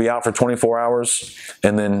platoons would be out for 24 hours.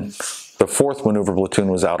 And then the 4th maneuver platoon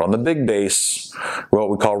was out on the big base, what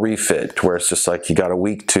we call refit, where it's just like you got a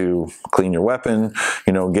week to clean your weapon,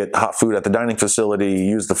 get hot food at the dining facility,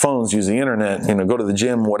 use the phones, use the internet, go to the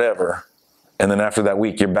gym, whatever. And then after that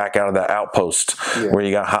week, you're back out of that outpost where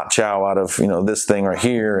you got hot chow out of, this thing right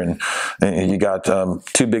here. And you got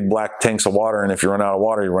 2 big black tanks of water. And if you run out of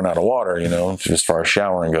water, you run out of water, as far as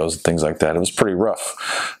showering goes, and things like that. It was pretty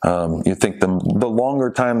rough. You think the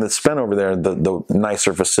longer time that's spent over there, the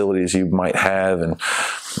nicer facilities you might have. And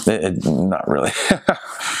not really.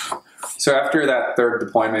 So after that third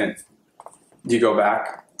deployment, do you go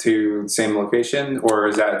back to the same location, or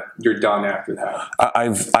is that you're done after that?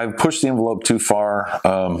 I've pushed the envelope too far.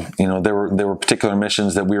 There were particular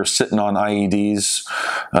missions that we were sitting on IEDs,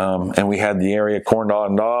 and we had the area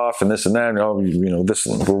cordoned off, and this and that.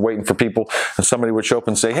 We're waiting for people, and somebody would show up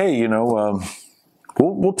and say, "Hey,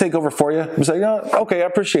 we'll take over for you." We say, "Okay, I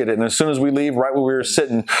appreciate it." And as soon as we leave, right where we were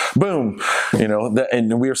sitting, boom,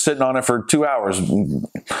 and we were sitting on it for 2 hours.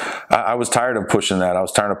 I was tired of pushing that. I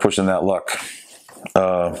was tired of pushing that luck.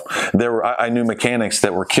 I knew mechanics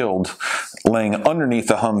that were killed laying underneath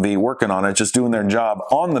the Humvee working on it, just doing their job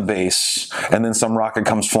on the base, and then some rocket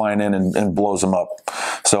comes flying in and blows them up.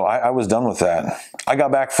 So I was done with that. I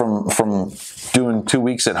got back from doing 2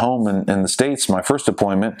 weeks at home in the States, my first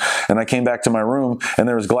deployment, and I came back to my room, and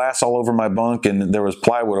there was glass all over my bunk, and there was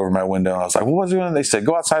plywood over my window. And I was like, "What was doing?" They said,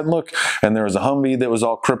 "Go outside and look." And there was a Humvee that was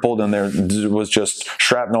all crippled, and there was just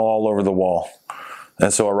shrapnel all over the wall.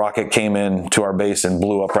 And so a rocket came in to our base and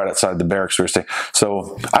blew up right outside the barracks we were staying.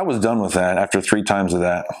 So I was done with that after 3 times of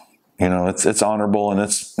that. It's honorable and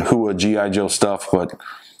it's HUA G.I. Joe stuff, but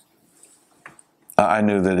I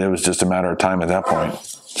knew that it was just a matter of time at that point.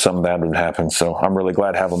 Something bad would happen. So I'm really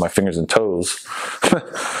glad having my fingers and toes.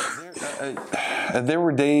 There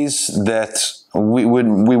were days that we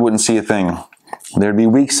wouldn't see a thing. There'd be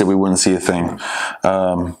weeks that we wouldn't see a thing.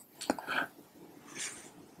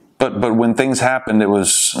 But when things happened, it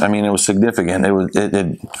was significant.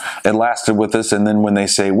 It lasted with us. And then when they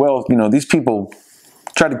say, well, these people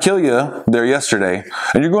tried to kill you there yesterday,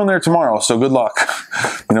 and you're going there tomorrow, so good luck.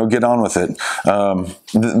 Get on with it.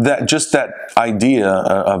 That idea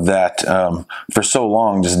of that for so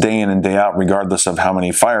long, just day in and day out, regardless of how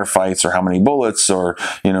many firefights or how many bullets, or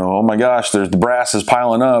oh my gosh, the brass is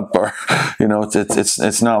piling up, or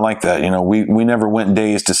it's not like that. We never went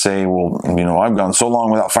days to say, well, I've gone so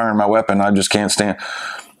long without firing my weapon, I just can't stand.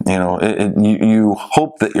 You know, you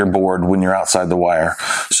hope that you're bored when you're outside the wire.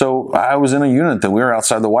 So I was in a unit that we were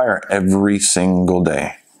outside the wire every single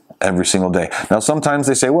day. Every single day. Now, sometimes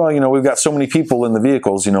they say, well, you know, we've got so many people in the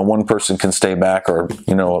vehicles, you know, one person can stay back, or,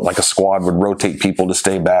 you know, like a squad would rotate people to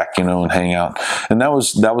stay back, you know, and hang out. And that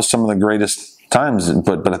was some of the greatest times.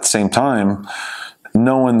 But at the same time,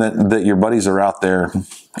 knowing that your buddies are out there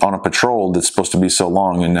on a patrol that's supposed to be so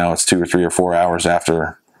long, and now it's 2 or 3 or 4 hours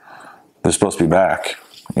after they're supposed to be back,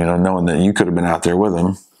 you know, knowing that you could have been out there with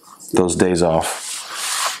them those days off.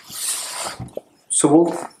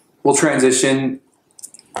 So we'll transition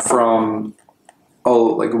from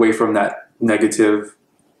like away from that negative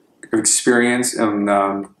experience and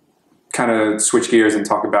kind of switch gears and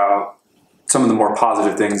talk about some of the more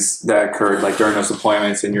positive things that occurred, like during those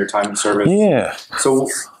deployments and your time in service. Yeah. So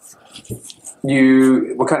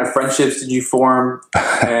what kind of friendships did you form,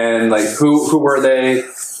 and like who were they,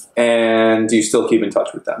 and do you still keep in touch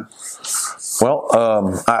with them? Well,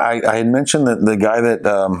 I had mentioned that the guy that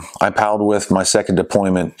I palled with my second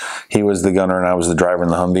deployment, he was the gunner and I was the driver in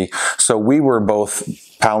the Humvee. So we were both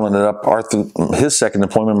palling it up. His second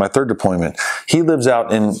deployment, my third deployment. He lives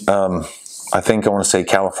out in, I think I want to say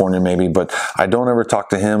California maybe, but I don't ever talk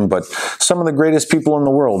to him. But some of the greatest people in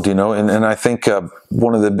the world, you know, and I think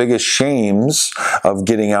one of the biggest shames of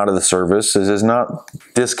getting out of the service is not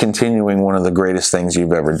discontinuing one of the greatest things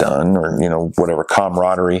you've ever done, or, you know, whatever,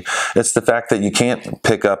 camaraderie. It's the fact that you can't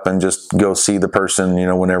pick up and just go see the person, you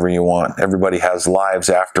know, whenever you want. Everybody has lives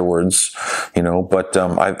afterwards, you know, but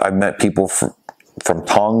I've met people from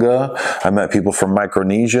Tonga. I met people from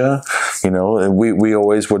Micronesia. You know, we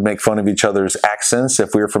always would make fun of each other's accents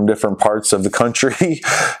if we were from different parts of the country.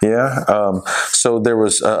 Yeah. So there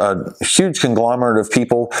was a huge conglomerate of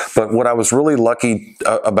people. But what I was really lucky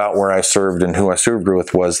about where I served and who I served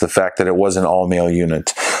with was the fact that it was an all-male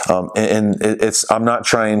unit. I'm not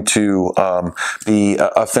trying to be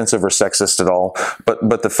offensive or sexist at all.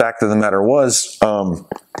 But the fact of the matter was,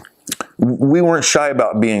 we weren't shy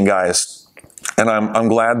about being guys. And I'm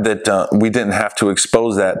glad that we didn't have to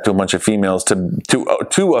expose that to a bunch of females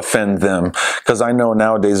to offend them, because I know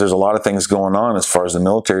nowadays there's a lot of things going on as far as the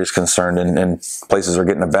military is concerned, and places are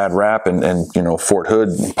getting a bad rap, and you know, Fort Hood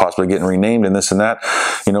possibly getting renamed and this and that,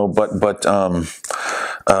 you know, but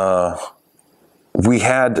I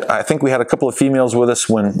think we had a couple of females with us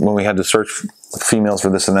when we had to search females for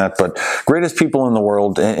this and that, but greatest people in the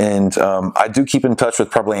world, and I do keep in touch with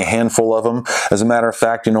probably a handful of them. As a matter of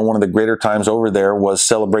fact, you know, one of the greater times over there was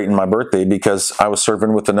celebrating my birthday, because I was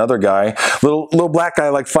serving with another guy, little black guy,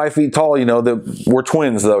 like 5 feet tall, you know, that we're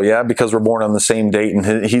twins though, yeah, because we're born on the same date,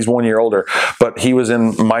 and he's 1 year older, but he was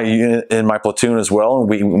in my unit, in my platoon as well, and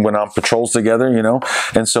we went on patrols together, you know,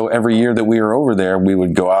 and so every year that we were over there, we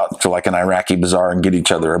would go out to like an Iraqi bazaar and get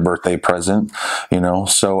each other a birthday present, you know.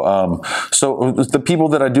 So the people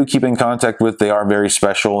that I do keep in contact with, they are very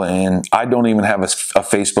special, and I don't even have a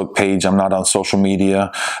Facebook page. I'm not on social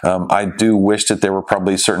media. I do wish that there were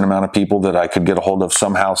probably a certain amount of people that I could get a hold of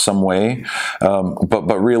somehow, some way.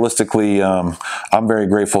 But realistically, I'm very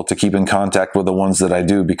grateful to keep in contact with the ones that I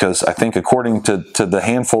do, because I think according to the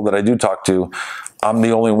handful that I do talk to, I'm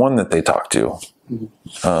the only one that they talk to.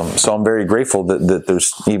 So I'm very grateful that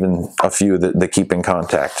there's even a few that keep in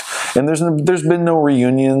contact. And there's been no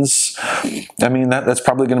reunions. I mean, that's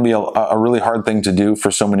probably going to be a really hard thing to do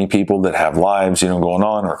for so many people that have lives, you know, going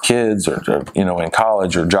on, or kids, or you know, in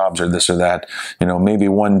college, or jobs, or this or that. You know, maybe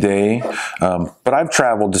one day. But I've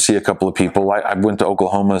traveled to see a couple of people. I went to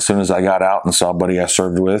Oklahoma as soon as I got out and saw a buddy I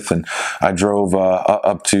served with, and I drove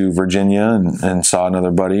up to Virginia and saw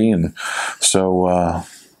another buddy, and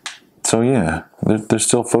so yeah, there's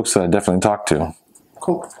still folks that I definitely talk to.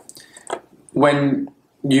 Cool. When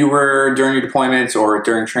you were during your deployments or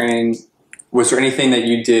during training, was there anything that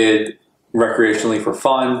you did recreationally for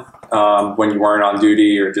fun when you weren't on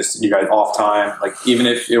duty, or just you guys off time, like even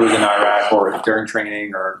if it was in Iraq or during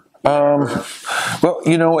training, or? Well,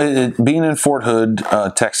 you know, being in Fort Hood,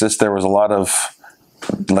 Texas, there was a lot of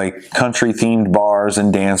like country themed bars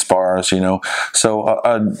and dance bars, you know. So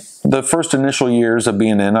the first initial years of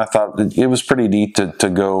being in, I thought it was pretty neat to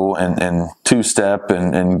go and two-step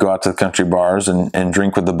and go out to the country bars and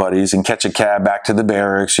drink with the buddies and catch a cab back to the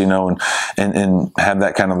barracks, you know, and have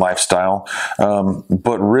that kind of lifestyle.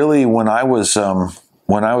 But really, when I was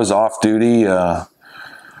off duty,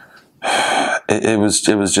 it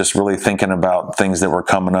was just really thinking about things that were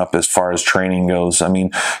coming up as far as training goes. I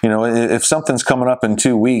mean, you know, if something's coming up in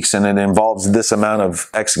 2 weeks and it involves this amount of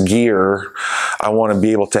X gear, I want to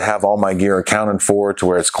be able to have all my gear accounted for to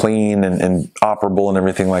where it's clean and operable and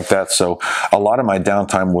everything like that. So a lot of my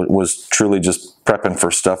downtime was truly just prepping for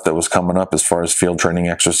stuff that was coming up as far as field training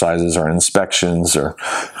exercises or inspections or.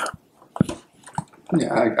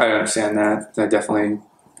 Yeah, I understand that. I definitely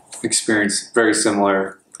experienced very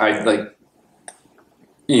similar.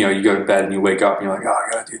 You know, you go to bed and you wake up and you're like, oh,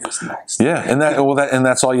 I gotta do this next. Yeah, and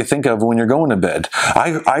that's all you think of when you're going to bed.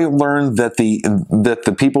 I learned that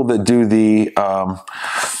the people that do the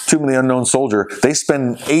Tomb of the Unknown Soldier, they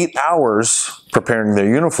spend 8 hours preparing their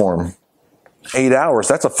uniform. 8 hours,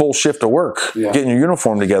 that's a full shift of work, getting your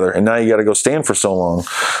uniform together, and now you got to go stand for so long.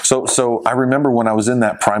 So I remember when I was in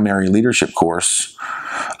that primary leadership course,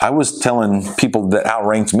 I was telling people that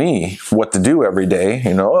outranked me what to do every day,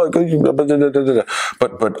 you know,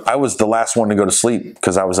 but I was the last one to go to sleep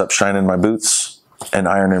because I was up shining my boots and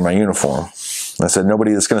ironing my uniform. I said,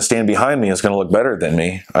 nobody that's going to stand behind me is going to look better than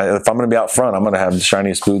me. If I'm going to be out front, I'm going to have the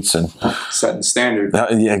shiniest boots and setting standard.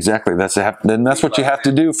 Yeah, exactly. That's what you have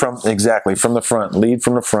to do from the front. Lead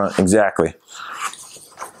from the front. Exactly.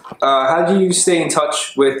 How do you stay in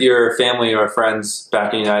touch with your family or friends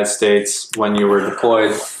back in the United States when you were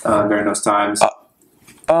deployed during those times?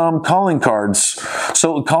 Calling cards.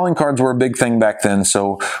 So calling cards were a big thing back then.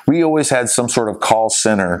 So we always had some sort of call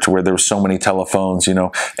center to where there were so many telephones, you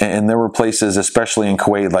know, and there were places, especially in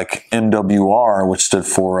Kuwait, like MWR, which stood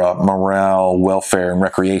for Morale, Welfare, and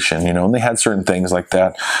Recreation, you know, and they had certain things like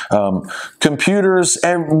that. Computers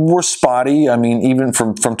were spotty. I mean, even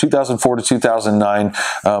from 2004 to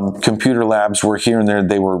 2009, computer labs were here and there.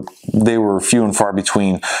 They were few and far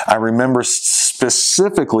between. I remember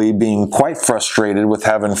specifically being quite frustrated with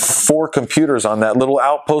having 4 computers on that little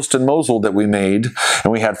outpost in Mosul that we made,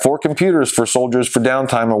 and we had 4 computers for soldiers for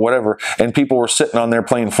downtime or whatever, and people were sitting on there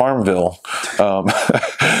playing Farmville.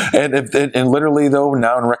 And literally, though,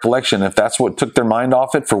 now in recollection, if that's what took their mind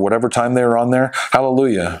off it for whatever time they were on there,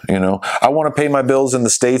 hallelujah. You know, I want to pay my bills in the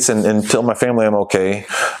States and tell my family I'm okay.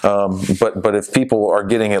 But if people are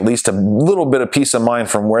getting at least a little bit of peace of mind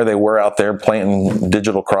from where they were out there planting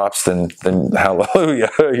digital crops, then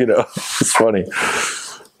hallelujah. You know, it's funny.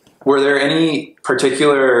 Were there any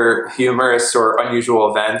particular humorous or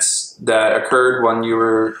unusual events that occurred when you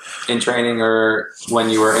were in training or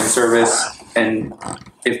when you were in service? And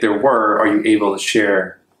if there were, are you able to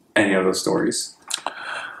share any of those stories?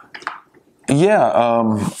 Yeah,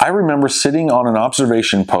 I remember sitting on an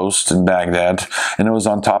observation post in Baghdad, and it was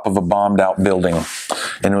on top of a bombed out building,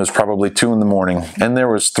 and it was probably 2 in the morning, and there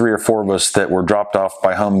was 3 or 4 of us that were dropped off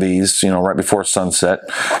by Humvees, you know, right before sunset.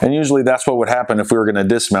 And usually that's what would happen if we were going to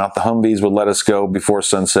dismount. The Humvees would let us go before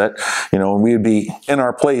sunset, you know, and we would be in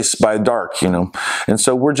our place by dark, you know. And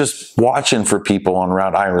so we're just watching for people on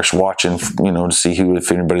Route Irish, watching, you know, to see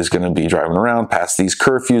if anybody's going to be driving around past these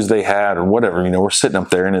curfews they had or whatever. You know, we're sitting up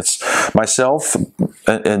there, and it's myself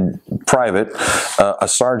and private, a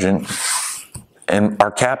sergeant, and our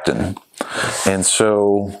captain. And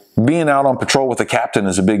so being out on patrol with a captain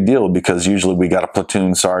is a big deal because usually we got a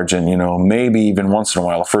platoon sergeant, you know, maybe even once in a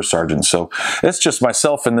while a first sergeant. So it's just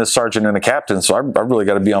myself and this sergeant and a captain. So I really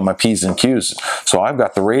got to be on my P's and Q's. So I've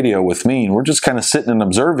got the radio with me, and we're just kind of sitting and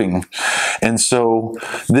observing. And so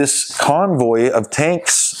this convoy of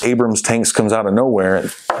tanks, Abrams tanks, comes out of nowhere,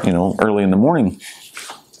 you know, early in the morning.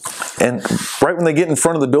 And right when they get in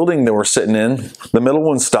front of the building that we're sitting in, the middle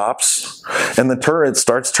one stops, and the turret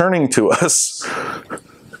starts turning to us.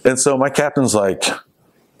 And so my captain's like,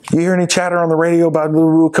 "You hear any chatter on the radio about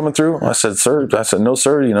boo-boo coming through?" I said, "Sir," I said, "No,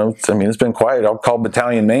 sir. You know, I mean, it's been quiet. I'll call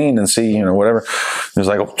Battalion Main and see, you know, whatever." He was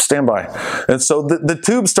like, "Oh, stand by." And so the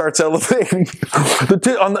tube starts elevating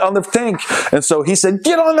on the tank. And so he said,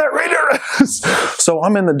 "Get on that radar." So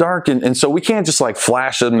I'm in the dark, and so we can't just like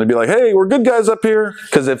flash them and be like, "Hey, we're good guys up here."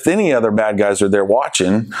 Because if any other bad guys are there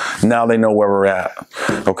watching, now they know where we're at.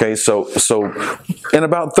 Okay, so in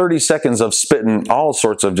about 30 seconds of spitting all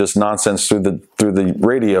sorts of just nonsense through the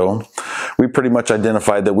radio, we pretty much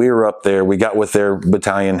identified that we were up there. We got with their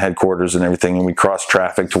battalion headquarters and everything, and we crossed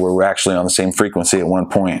traffic to where we're actually on the same frequency at one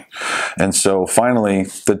point. And so finally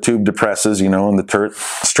the tube depresses, you know, and the turret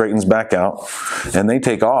straightens back out, and they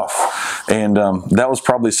take off. And that was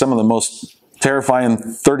probably some of the most terrifying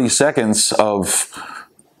 30 seconds of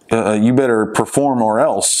you better perform or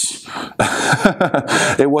else.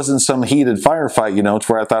 It wasn't some heated firefight, you know, to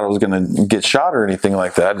where I thought I was going to get shot or anything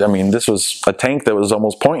like that. I mean, this was a tank that was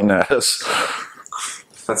almost pointing at us.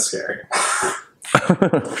 That's scary.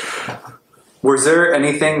 Was there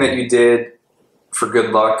anything that you did for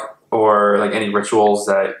good luck or like any rituals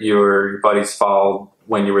that your buddies followed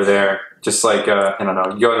when you were there? Just like, I don't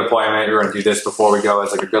know, you go to deployment, you're going to do this before we go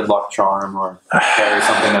as like a good luck charm, or carry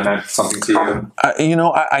something that meant something to you? You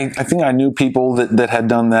know, I think I knew people that had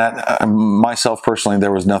done that. Myself personally,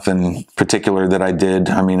 there was nothing particular that I did.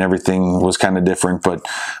 I mean, everything was kind of different, but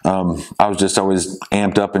I was just always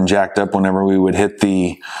amped up and jacked up whenever we would hit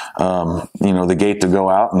the, you know, the gate to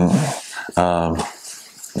go out. And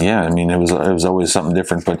yeah, I mean, it was always something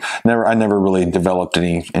different, but I never really developed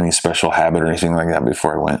any special habit or anything like that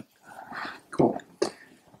before I went. Cool.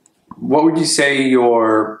 What would you say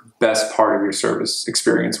your best part of your service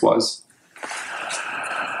experience was?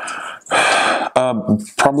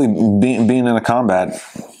 Probably being in a combat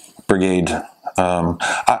brigade.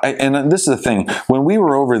 And this is the thing. When we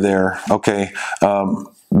were over there, okay,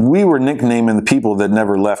 we were nicknaming the people that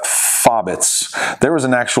never left Fobbits. There was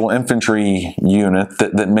an actual infantry unit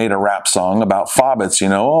that made a rap song about Fobbits. You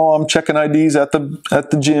know, oh, I'm checking IDs at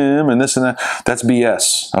the gym and this and that. That's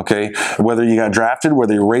BS. Okay, whether you got drafted,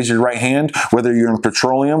 whether you raise your right hand, whether you're in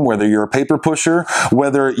petroleum, whether you're a paper pusher,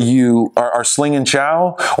 whether you are slinging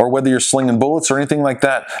chow, or whether you're slinging bullets or anything like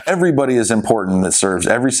that, everybody is important that serves.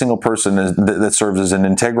 Every single person that serves is an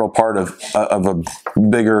integral part of a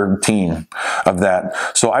bigger team of that.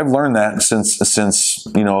 So I've learned that since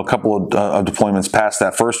you know, a couple of deployments past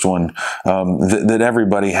that first one, that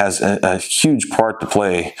everybody has a huge part to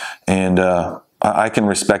play, and I can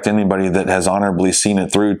respect anybody that has honorably seen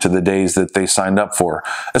it through to the days that they signed up for,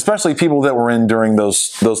 especially people that were in during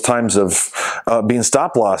those times of being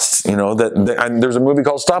stop lost. You know, and there's a movie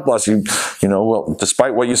called Stop Loss. You know, well,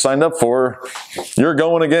 despite what you signed up for, you're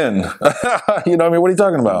going again. You know, I mean, what are you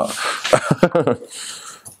talking about?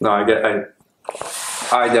 No,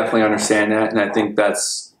 I definitely understand that, and I think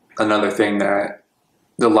that's another thing that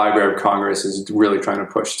the Library of Congress is really trying to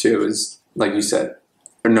push too. Is, like you said,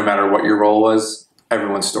 no matter what your role was,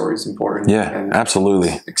 everyone's story is important. Yeah, and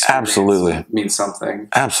absolutely. Absolutely. Means something.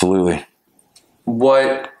 Absolutely.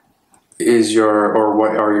 What are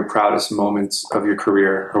your proudest moments of your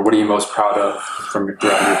career, or what are you most proud of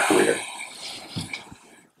throughout your career?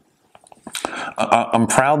 I'm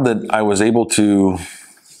proud that I was able to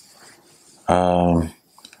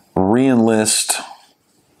re-enlist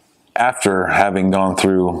after having gone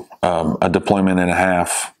through a deployment and a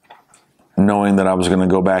half, knowing that I was going to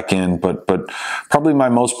go back in. But probably my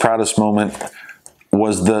most proudest moment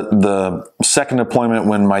was the second deployment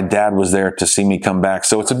when my dad was there to see me come back.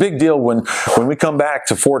 So it's a big deal when we come back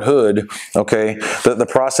to Fort Hood. Okay, the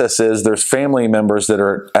process is there's family members that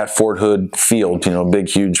are at Fort Hood Field, you know, big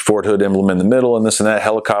huge Fort Hood emblem in the middle and this and that,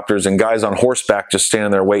 helicopters and guys on horseback just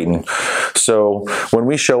standing there waiting. So when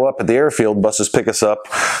we show up at the airfield, buses pick us up.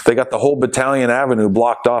 They got the whole Battalion Avenue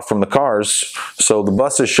blocked off from the cars. So the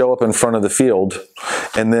buses show up in front of the field,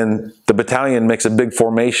 and then the battalion makes a big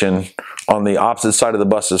formation on the opposite side of the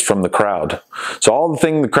buses from the crowd. So all the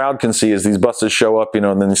thing the crowd can see is these buses show up, you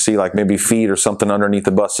know, and then you see like maybe feet or something underneath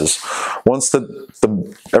the buses. Once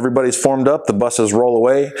everybody's formed up, the buses roll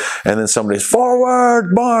away, and then somebody's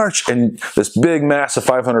forward march, and this big mass of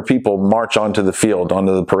 500 people march onto the field,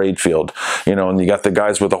 onto the parade field, you know, and you got the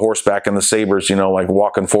guys with the horseback and the sabers, you know, like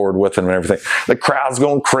walking forward with them and everything. The crowd's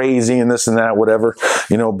going crazy and this and that, whatever,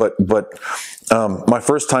 you know, but my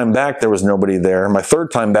first time back, there was nobody there. My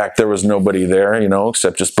third time back, there was nobody there, you know,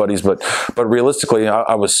 except just buddies. But realistically,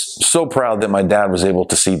 I was so proud that my dad was able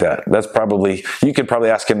to see that. That's probably, you could probably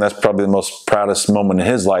ask him, that's probably the most proudest moment in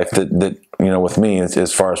his life that you know, with me,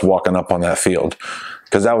 as far as walking up on that field.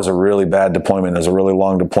 Because that was a really bad deployment. It was a really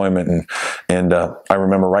long deployment. And I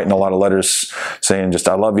remember writing a lot of letters saying just,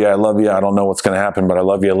 I love you, I love you. I don't know what's going to happen, but I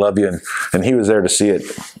love you, I love you. And he was there to see it,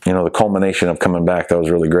 you know, the culmination of coming back. That was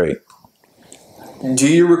really great. Do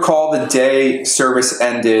you recall the day service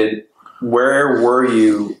ended? Where were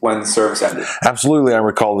you when the service ended? Absolutely, I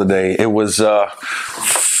recall the day. It was right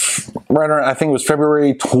around, I think it was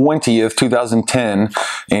February 20th, 2010,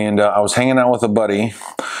 and I was hanging out with a buddy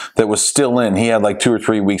that was still in. He had like 2 or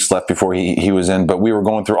 3 weeks left before he was in, but we were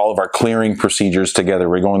going through all of our clearing procedures together.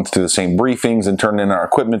 We were going through the same briefings and turning in our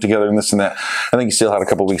equipment together and this and that. I think he still had a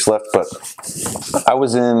couple weeks left, but I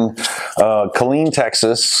was in Killeen,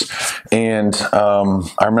 Texas, and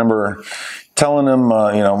I remember telling him,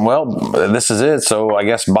 you know, well, this is it, so I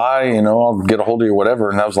guess bye, you know, I'll get a hold of you or whatever.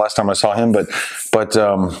 And that was the last time I saw him, but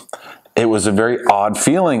it was a very odd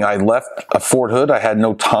feeling. I left Fort Hood. I had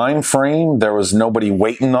no time frame. There was nobody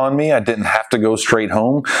waiting on me. I didn't have to go straight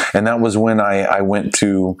home. And that was when I went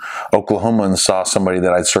to Oklahoma and saw somebody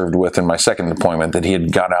that I'd served with in my second deployment, that he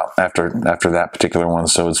had got out after that particular one.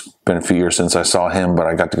 So it's been a few years since I saw him, but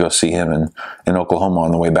I got to go see him in Oklahoma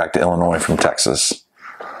on the way back to Illinois from Texas.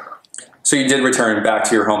 So you did return back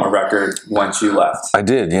to your home of record once you left? I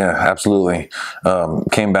did, yeah, absolutely.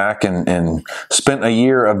 Came back and spent a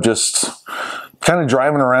year of just kind of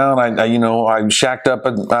driving around. I shacked up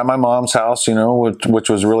at my mom's house, which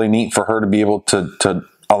was really neat for her to be able to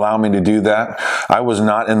allow me to do that. I was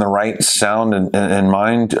not in the right sound and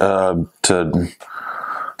mind to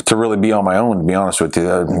really be on my own, to be honest with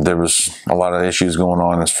you. There was a lot of issues going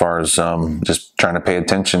on as far as just trying to pay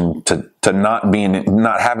attention to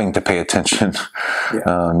not having to pay attention.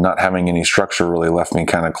 Yeah. Not having any structure really left me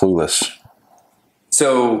kind of clueless.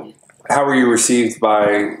 So how were you received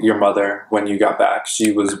by your mother when you got back?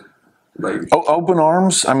 She was like open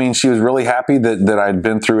arms. I mean, she was really happy that I'd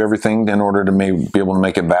been through everything in order to be able to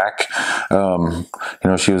make it back.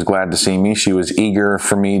 She was glad to see me. She was eager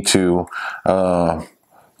for me to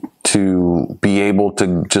be able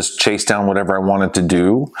to just chase down whatever I wanted to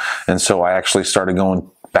do. And so I actually started going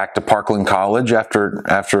back to Parkland College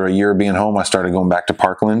after a year of being home. I started going back to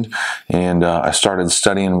Parkland, and I started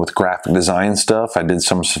studying with graphic design stuff. I did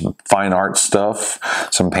some fine art stuff,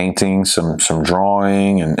 some painting, some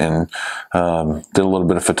drawing, and did a little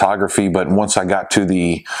bit of photography. But once I got to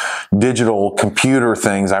the digital computer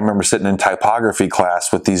things, I remember sitting in typography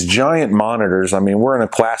class with these giant monitors. I mean, we're in a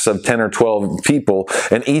class of 10 or 12 people,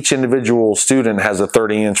 and each individual student has a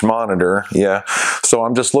 30-inch monitor. Yeah. So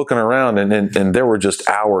I'm just looking around, and there were just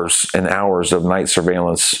hours and hours of night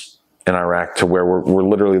surveillance in Iraq, to where we're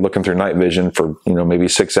literally looking through night vision for, maybe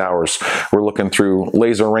 6 hours. We're looking through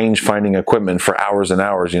laser range finding equipment for hours and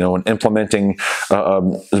hours, and implementing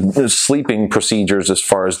sleeping procedures as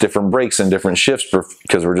far as different breaks and different shifts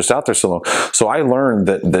because we're just out there so long. So I learned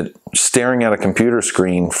that staring at a computer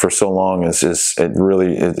screen for so long it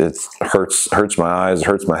hurts my eyes, it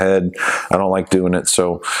hurts my head. I don't like doing it.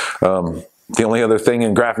 So, the only other thing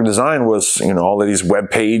in graphic design was, all of these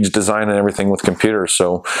web page design and everything with computers.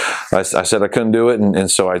 So I said I couldn't do it.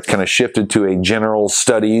 And so I kind of shifted to a general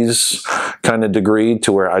studies kind of degree,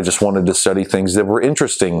 to where I just wanted to study things that were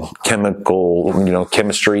interesting: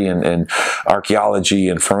 chemistry and archaeology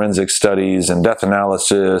and forensic studies and death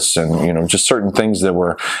analysis, and, just certain things that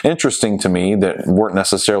were interesting to me that weren't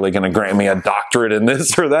necessarily going to grant me a doctorate in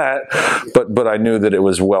this or that. But I knew that it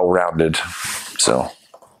was well-rounded. So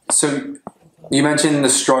you mentioned the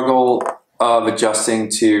struggle of adjusting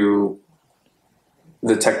to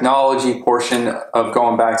the technology portion of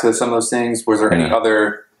going back to some of those things. Was there any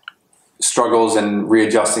other struggles in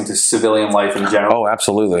readjusting to civilian life in general? Oh,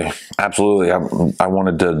 absolutely. Absolutely. I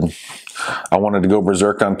wanted to go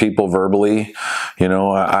berserk on people verbally.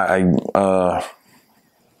 I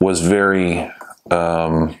was very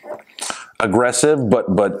aggressive,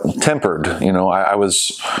 but tempered. I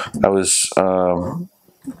was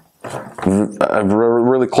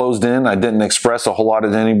really closed in. I didn't express a whole lot to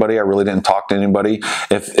anybody. I really didn't talk to anybody.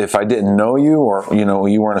 If I didn't know you, or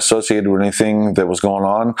you weren't associated with anything that was going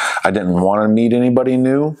on, I didn't want to meet anybody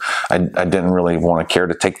new. I didn't really want to care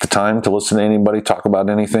to take the time to listen to anybody talk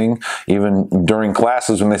about anything. Even during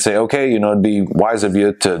classes, when they say, okay, it'd be wise of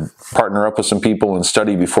you to partner up with some people and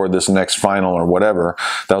study before this next final or whatever,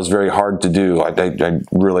 that was very hard to do. I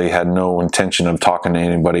really had no intention of talking to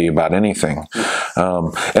anybody about anything.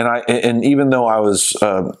 And even though I was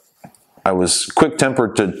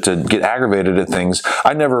quick-tempered to get aggravated at things,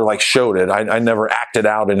 I never showed it. I never acted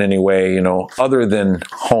out in any way, other than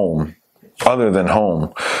home.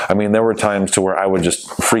 I mean, there were times to where I would just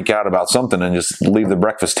freak out about something and just leave the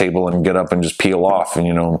breakfast table and get up and just peel off, and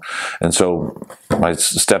so my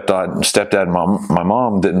stepdad and my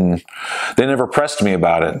mom they never pressed me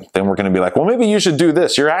about it. They weren't going to be like, well, maybe you should do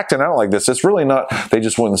this. You're acting out like this. It's really not. They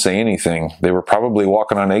just wouldn't say anything. They were probably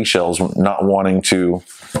walking on eggshells, not wanting to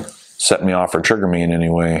set me off or trigger me in any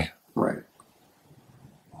way. Right.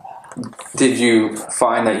 Did you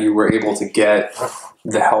find that you were able to get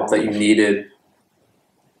the help that you needed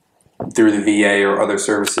through the VA or other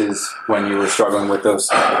services when you were struggling with those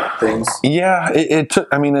things? Yeah, it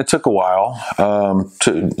took a while.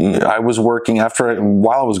 I was working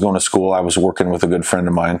while I was going to school. I was working with a good friend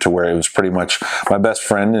of mine, to where it was pretty much my best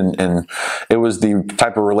friend, and it was the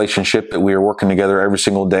type of relationship that we were working together every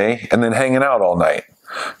single day and then hanging out all night.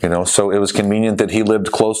 So it was convenient that he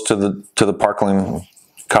lived close to the Parkland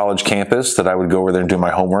College campus, that I would go over there and do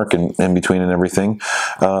my homework and in between and everything.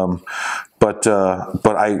 But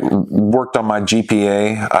I worked on my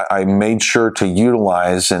GPA. I made sure to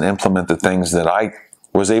utilize and implement the things that I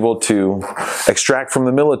was able to extract from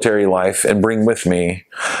the military life and bring with me,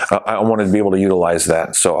 I wanted to be able to utilize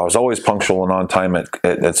that. So I was always punctual and on time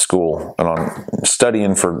at school, and on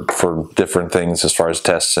studying for different things as far as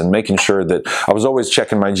tests, and making sure that I was always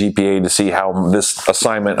checking my GPA to see how this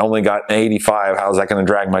assignment only got an 85. How is that going to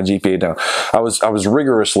drag my GPA down? I was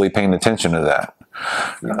rigorously paying attention to that.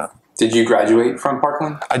 Did you graduate from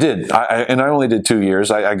Parkland? I did, and I only did 2 years.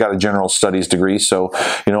 I got a general studies degree, so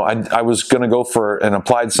I was going to go for an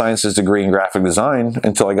applied sciences degree in graphic design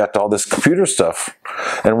until I got to all this computer stuff.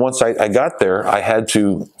 And once I got there, I had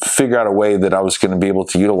to figure out a way that I was going to be able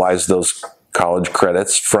to utilize those college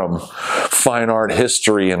credits from fine art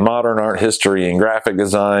history and modern art history and graphic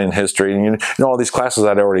design history, and all these classes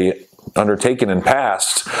I'd already undertaken and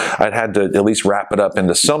passed. I'd had to at least wrap it up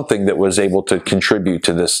into something that was able to contribute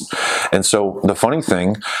to this. And so the funny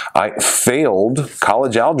thing, I failed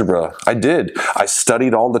college algebra. I did. I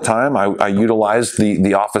studied all the time. I utilized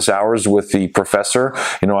the office hours with the professor.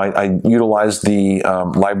 I utilized the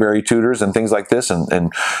library tutors and things like this.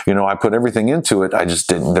 And I put everything into it. I just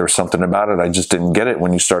didn't, there was something about it. I just didn't get it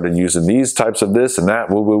when you started using these types of this and that,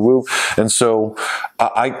 woo, woo, woo. And so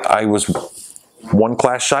I was one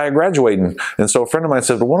class shy of graduating. And so a friend of mine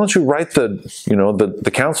said, well, why don't you write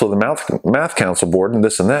the council, the math council board and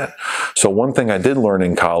this and that. So one thing I did learn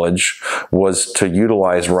in college was to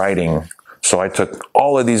utilize writing. So I took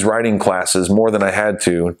all of these writing classes, more than I had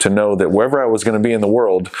to know that wherever I was going to be in the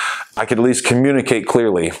world, I could at least communicate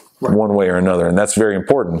clearly one way or another. And that's very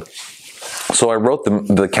important. So I wrote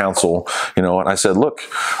the council, and I said, look,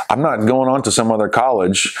 I'm not going on to some other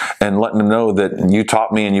college and letting them know that you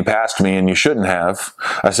taught me and you passed me and you shouldn't have.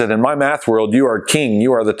 I said, in my math world, you are king.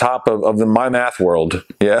 You are the top of my math world.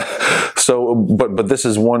 Yeah. So, but this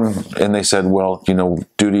is one, and they said, well, due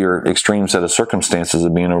to your extreme set of circumstances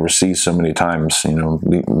of being overseas so many times,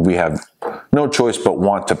 we have no choice but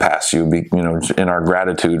want to pass you, in our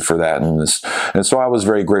gratitude for that. And so I was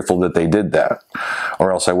very grateful that they did that,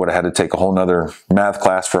 or else I would have had to take a whole nother math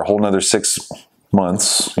class for a whole nother 6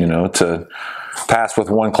 months, to pass with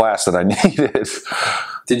one class that I needed.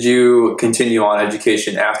 Did you continue on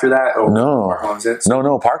education after that? Or No. Parkland was it?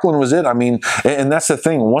 No, Parkland was it. I mean, and that's the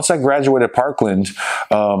thing. Once I graduated Parkland,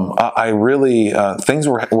 I really, things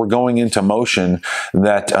were going into motion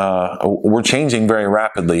that were changing very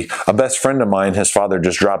rapidly. A best friend of mine, his father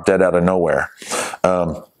just dropped dead out of nowhere.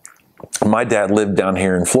 My dad lived down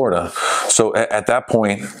here in Florida. So at that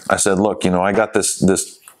point, I said, look, I got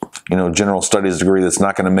this general studies degree that's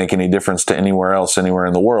not going to make any difference to anywhere else, anywhere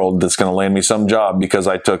in the world, that's going to land me some job because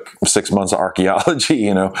I took 6 months of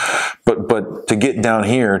archaeology, but to get down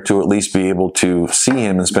here to at least be able to see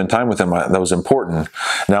him and spend time with him, that was important.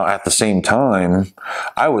 Now, at the same time,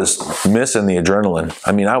 I was missing the adrenaline.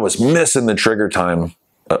 I mean, I was missing the trigger time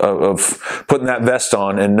of putting that vest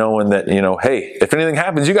on and knowing that, hey, if anything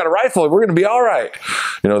happens, you got a rifle, we're going to be all right.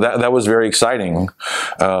 That was very exciting.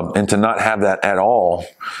 And to not have that at all,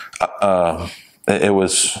 there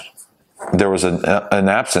was an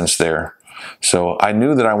absence there. So I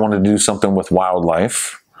knew that I wanted to do something with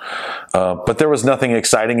wildlife. But there was nothing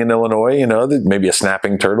exciting in Illinois, maybe a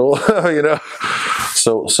snapping turtle,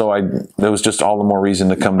 So there was just all the more reason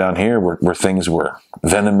to come down here where things were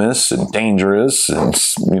venomous and dangerous and,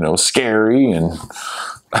 scary. And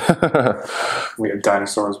we have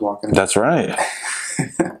dinosaurs walking. That's right.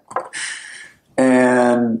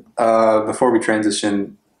 And before we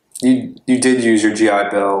transition, you did use your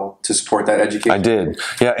GI Bill to support that education. I did,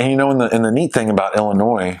 yeah. And and the neat thing about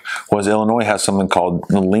Illinois was Illinois has something called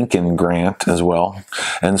the Lincoln Grant as well,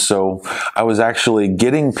 and so I was actually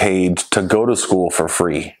getting paid to go to school for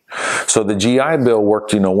free. So the GI Bill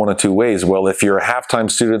worked, one of two ways. Well, if you're a half-time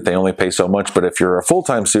student, they only pay so much, but if you're a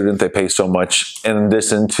full-time student, they pay so much, in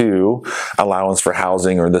addition to allowance for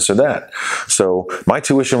housing or this or that. So my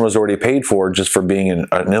tuition was already paid for just for being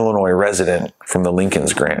an Illinois resident from the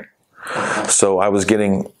Lincoln's Grant. So I was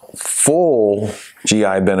getting full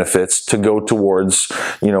GI benefits to go towards,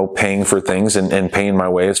 paying for things and paying my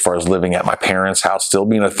way as far as living at my parents' house, still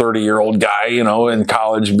being a 30-year-old guy, in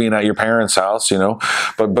college, being at your parents' house,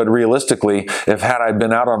 but realistically, had I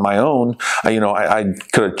been out on my own, I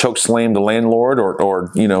could have choke slammed the landlord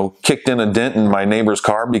or kicked in a dent in my neighbor's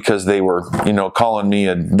car because they were, calling me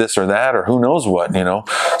a this or that, or who knows what,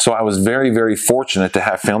 So I was very, very fortunate to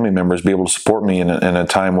have family members be able to support me in a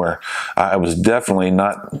time where I was definitely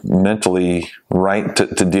not mentally right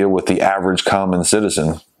to deal with the average common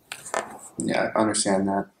citizen. Yeah, I understand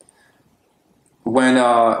that. When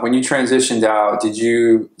you transitioned out, did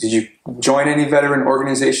you join any veteran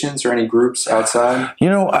organizations or any groups outside? You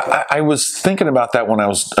know, I was thinking about that when I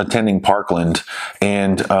was attending Parkland,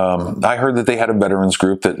 and I heard that they had a veterans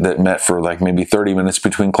group that met for like maybe 30 minutes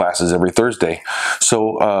between classes every Thursday.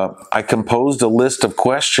 So I composed a list of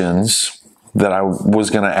questions that I was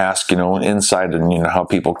going to ask, you know, insight and, you know, how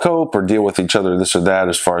people cope or deal with each other, this or that,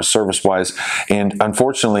 as far as service-wise. And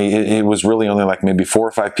unfortunately, it was really only like maybe 4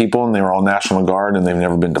 or 5 people, and they were all National Guard, and they've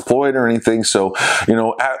never been deployed or anything. So, you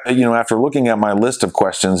know, after looking at my list of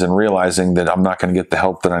questions and realizing that I'm not going to get the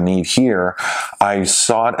help that I need here, I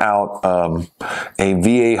sought out a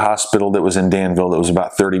VA hospital that was in Danville that was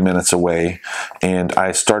about 30 minutes away, and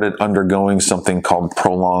I started undergoing something called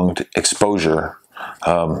prolonged exposure.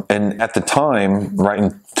 And at the time, right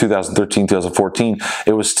in 2013, 2014,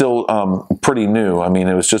 it was still pretty new. I mean,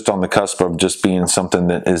 it was just on the cusp of just being something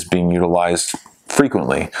that is being utilized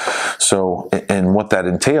frequently. So, and what that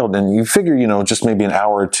entailed, and you figure, you know, just maybe an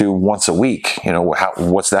hour or two once a week, you know,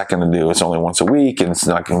 what's that going to do? It's only once a week, and it's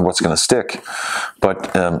not what's going to stick.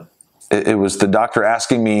 But it was the doctor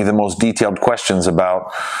asking me the most detailed questions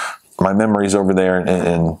about my memories over there,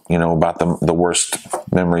 and you know, about the worst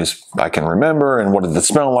memories I can remember, and what did it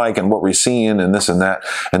smell like, and what were you seeing, and this and that.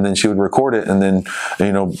 And then she would record it, and then,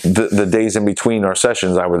 you know, the days in between our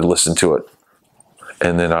sessions, I would listen to it.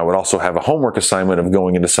 And then I would also have a homework assignment of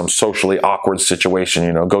going into some socially awkward situation,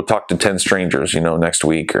 you know, go talk to 10 strangers, you know, next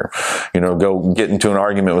week, or, you know, go get into an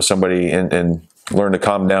argument with somebody and learn to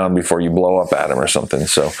calm down before you blow up at them or something.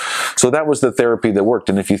 So that was the therapy that worked.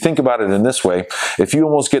 And if you think about it in this way, if you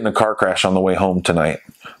almost get in a car crash on the way home tonight,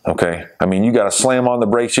 okay, I mean, you got to slam on the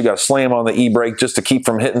brakes, you got to slam on the e-brake just to keep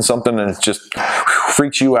from hitting something, and it just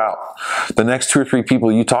freaks you out. The next 2 or 3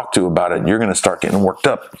 people you talk to about it, you're going to start getting worked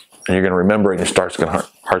up, and you're going to remember it, and your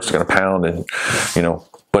heart's going to pound, and, you know.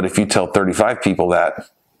 But if you tell 35 people that,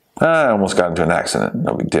 I almost got into an accident,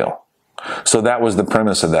 no big deal. So that was the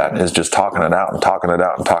premise of that, is just talking it out and talking it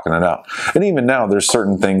out and talking it out. And even now, there's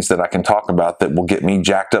certain things that I can talk about that will get me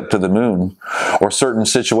jacked up to the moon, or certain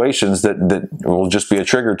situations that will just be a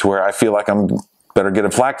trigger to where I feel like I'm better get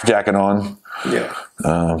a flak jacket on. Yeah.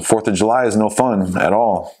 4th of July is no fun at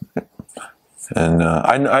all. And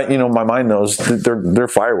I you know, my mind knows that they're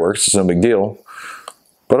fireworks. It's no big deal.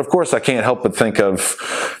 But of course, I can't help but think of,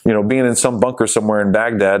 you know, being in some bunker somewhere in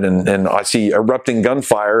Baghdad, and I see erupting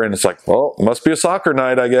gunfire, and it's like, well, it must be a soccer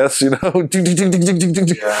night, I guess, you know. Yeah.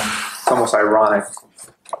 It's almost ironic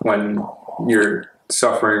when you're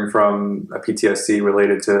suffering from a PTSD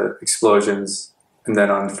related to explosions, and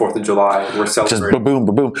then on 4th of July, we're celebrating. Just boom,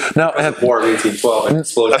 boom. Now, War of 1812, and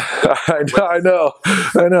explosion. I know.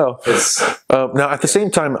 Now, at the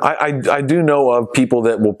same time, I do know of people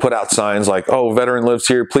that will put out signs like, oh, veteran lives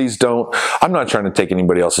here, please don't. I'm not trying to take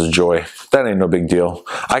anybody else's joy. That ain't no big deal.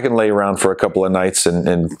 I can lay around for a couple of nights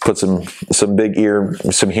and put some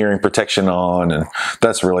hearing protection on, and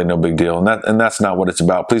that's really no big deal. And that's not what it's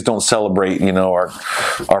about. Please don't celebrate, you know, our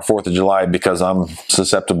 4th of July because I'm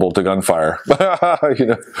susceptible to gunfire. You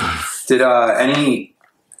know. Did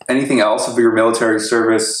anything else of your military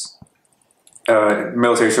service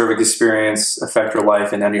experience affect your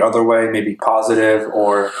life in any other way, maybe positive,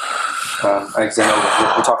 or because I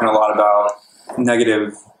know we're talking a lot about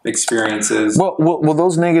negative experiences? Well,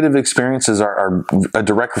 those negative experiences are a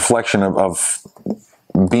direct reflection of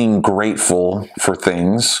being grateful for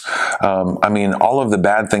things. I mean, all of the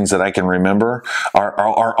bad things that I can remember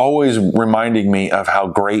are always reminding me of how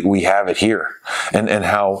great we have it here, and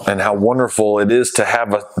how wonderful it is to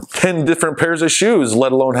have 10 different pairs of shoes,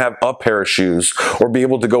 let alone have a pair of shoes, or be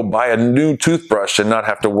able to go buy a new toothbrush and not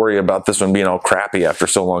have to worry about this one being all crappy after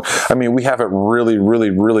so long. I mean, we have it really, really,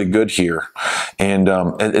 really good here, and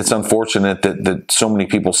it's unfortunate that so many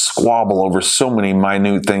people squabble over so many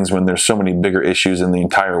minute things when there's so many bigger issues in the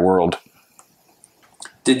entire world.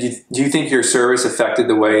 Do you think your service affected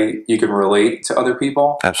the way you can relate to other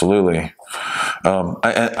people? Absolutely.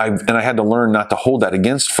 I had to learn not to hold that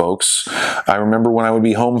against folks. I remember when I would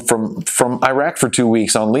be home from Iraq for 2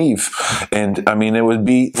 weeks on leave, and I mean, it would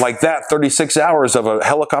be like that, 36 hours of a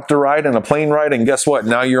helicopter ride and a plane ride, and guess what?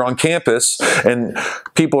 Now you're on campus, and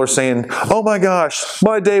people are saying, oh my gosh,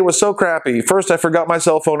 my day was so crappy. First, I forgot my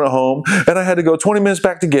cell phone at home, and I had to go 20 minutes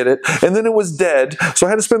back to get it, and then it was dead, so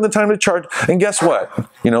I had to spend the time to charge, and guess what?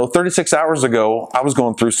 You know, 36 hours ago, I was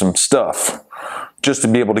going through some stuff. just to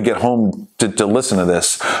be able to get home to listen to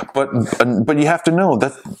this. But you have to know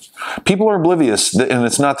that people are oblivious, and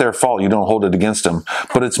it's not their fault. You don't hold it against them.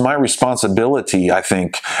 But it's my responsibility, I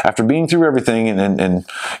think, after being through everything and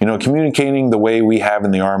you know, communicating the way we have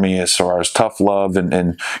in the Army as far as tough love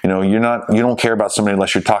and you know, you don't care about somebody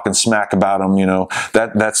unless you're talking smack about them. You know,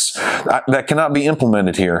 that cannot be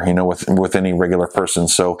implemented here, you know, with any regular person.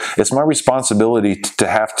 So it's my responsibility to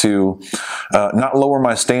have to not lower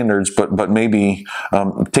my standards, but maybe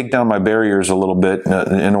take down my barriers a little bit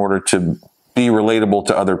in order to be relatable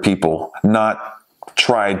to other people, not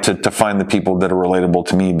try to find the people that are relatable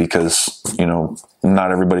to me, because, you know,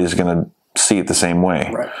 not everybody's going to see it the same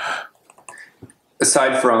way. Right.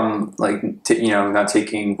 Aside from, like, you know, not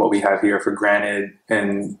taking what we have here for granted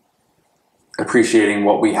and appreciating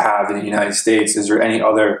what we have in the United States, is there any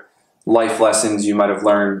other life lessons you might have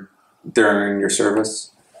learned during your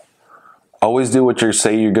service? Always do what you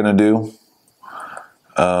say you're going to do.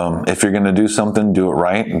 If you're going to do something, do it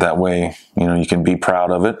right. That way, you know, you can be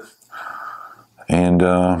proud of it. And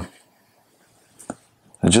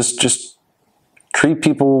just treat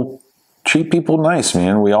people nice,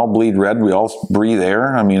 man. We all bleed red. We all breathe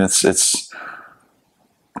air. I mean, it's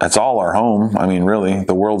all our home. I mean, really,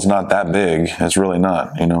 the world's not that big. It's really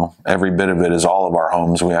not. You know, every bit of it is all of our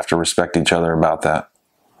homes. We have to respect each other about that.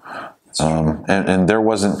 And there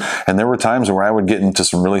were times where I would get into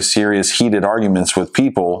some really serious, heated arguments with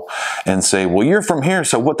people and say, well, you're from here,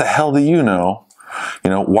 so what the hell do you know? You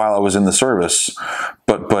know, while I was in the service.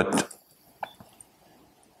 But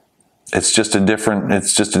it's just a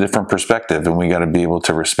different perspective, and we got to be able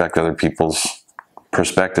to respect other people's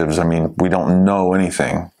perspectives. I mean, we don't know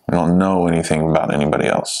anything. We don't know anything about anybody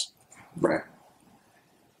else. Right.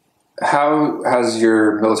 How has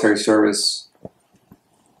your military service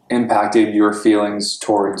impacted your feelings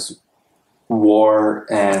towards war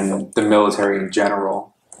and the military in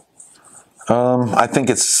general? I think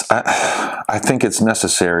it's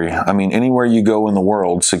necessary. I mean, anywhere you go in the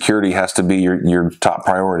world, security has to be your top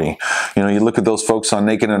priority. You know, you look at those folks on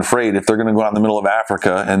Naked and Afraid. If they're going to go out in the middle of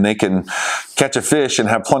Africa and they can catch a fish and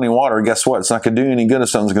have plenty of water, guess what? It's not going to do you any good if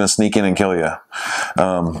someone's going to sneak in and kill you.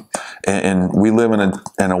 And we live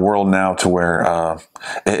in a world now to where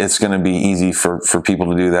it's going to be easy for people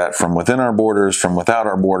to do that from within our borders, from without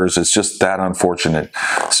our borders. It's just that unfortunate.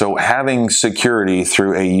 So having security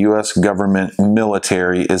through a U.S. government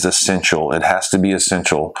military is essential. It has to be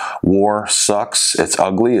essential. War sucks. It's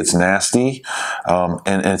ugly. It's nasty.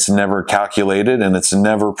 And it's never calculated, and it's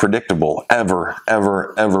never predictable. Ever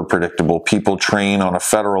predictable. People train on a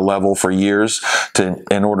federal level for years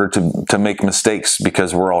in order to make mistakes,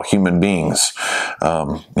 because we're all human beings.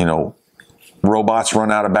 You know, robots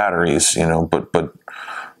run out of batteries, you know, but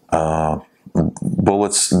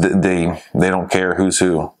bullets, they don't care who's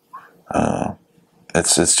who.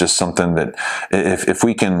 It's just something that if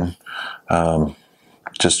we can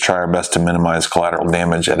just try our best to minimize collateral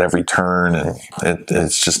damage at every turn, and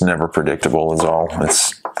it's just never predictable is all.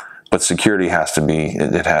 But security has to be,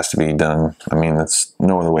 it has to be done. I mean, it's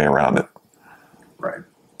no other way around it. Right.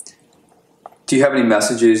 Do you have any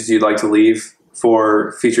messages you'd like to leave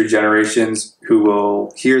for future generations who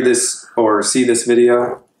will hear this or see this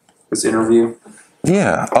video, this interview?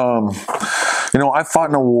 Yeah. You know, I fought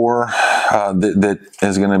in a war that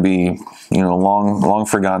is going to be, you know, long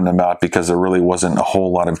forgotten about, because there really wasn't a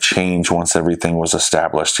whole lot of change once everything was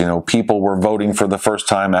established. You know, people were voting for the first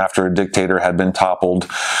time after a dictator had been toppled.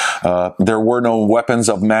 There were no weapons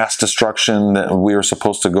of mass destruction that we were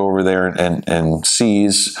supposed to go over there and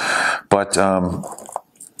seize. But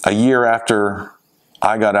a year after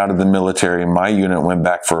I got out of the military, my unit went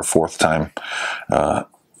back for a fourth time.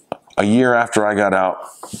 A year after I got out,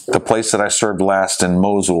 the place that I served last in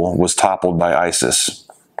Mosul was toppled by ISIS.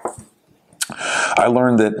 I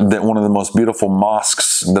learned that one of the most beautiful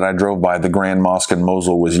mosques that I drove by, the Grand Mosque in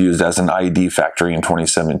Mosul, was used as an ID factory in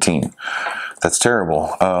 2017. That's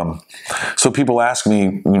terrible. So people ask me,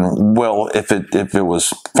 you know, well, if it was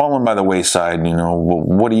fallen by the wayside, you know, well,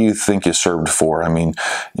 what do you think you served for? I mean,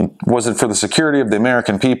 was it for the security of the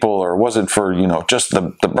American people, or was it for, you know, just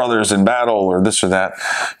the brothers in battle, or this or that?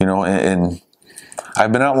 You know, and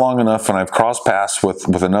I've been out long enough, and I've crossed paths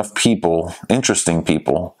with enough people, interesting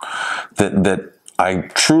people, that I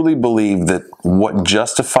truly believe that what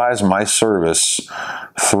justifies my service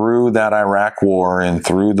through that Iraq war and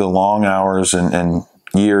through the long hours and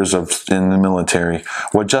years in the military,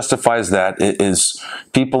 what justifies that is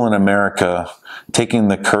people in America taking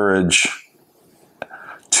the courage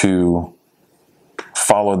to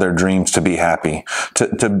follow their dreams, to be happy,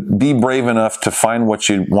 to be brave enough to find what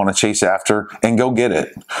you want to chase after and go get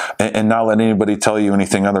it, and not let anybody tell you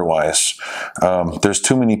anything otherwise. There's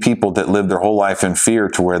too many people that live their whole life in fear,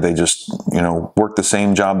 to where they just, work the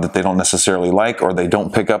same job that they don't necessarily like, or they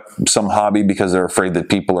don't pick up some hobby because they're afraid that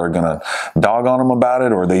people are going to dog on them about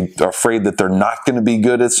it, or they are afraid that they're not going to be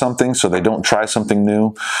good at something, so they don't try something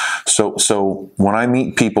new. So when I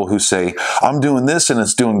meet people who say, I'm doing this and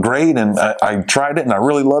it's doing great, and I tried it and I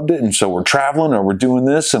really loved it, and so we're traveling or we're doing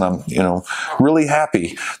this and I'm really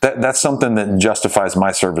happy, that's something that justifies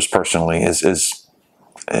my service personally, is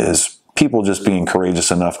people just being courageous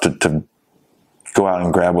enough to go out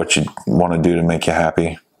and grab what you want to do to make you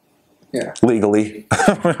happy. Yeah. Legally.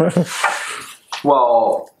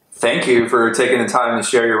 Well, thank you for taking the time to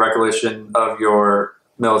share your recollection of your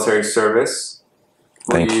military service.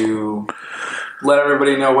 Will you let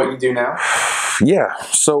everybody know what you do now? Yeah.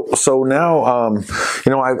 So now,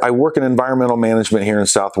 I work in environmental management here in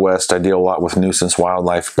Southwest. I deal a lot with nuisance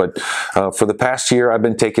wildlife, but for the past year, I've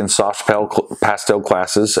been taking soft pastel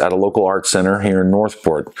classes at a local art center here in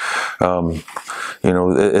Northport.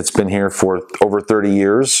 It's been here for over 30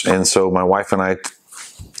 years, and so my wife and I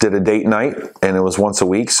did a date night, and it was once a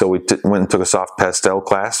week, so we went and took a soft pastel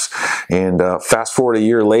class. And fast forward a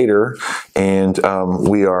year later, and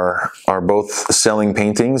we are both selling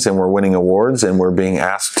paintings, and we're winning awards, and we're being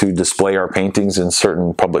asked to display our paintings in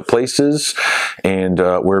certain public places, and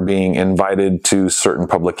we're being invited to certain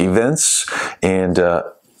public events. And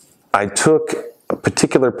I took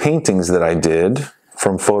particular paintings that I did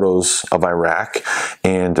from photos of Iraq,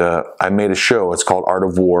 and I made a show. It's called Art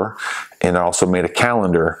of War, and I also made a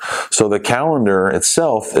calendar. So the calendar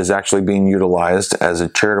itself is actually being utilized as a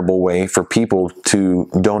charitable way for people to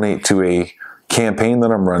donate to a campaign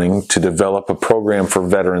that I'm running to develop a program for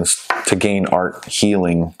veterans to gain art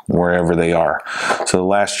healing wherever they are. So the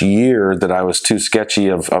last year that I was too sketchy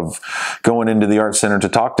of going into the art center to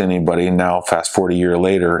talk to anybody, and now fast forward a year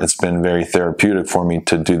later, it's been very therapeutic for me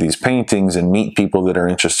to do these paintings and meet people that are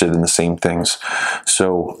interested in the same things.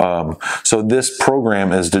 So this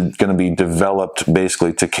program is going to be developed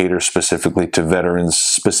basically to cater specifically to veterans'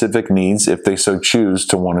 specific needs, if they so choose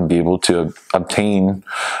to want to be able to obtain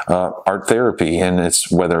art therapy. And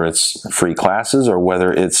it's whether it's free classes or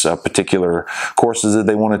whether it's particular courses that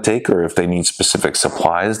they want to take, or if they need specific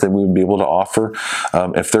supplies that we would be able to offer.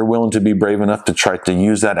 If they're willing to be brave enough to try to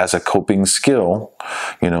use that as a coping skill,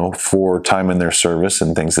 for time in their service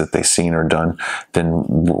and things that they've seen or done, then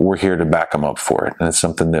we're here to back them up for it. And it's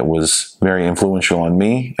something that was very influential on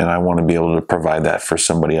me, and I want to be able to provide that for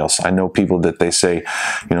somebody else. I know people that they say,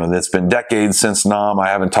 it's been decades since NAM, I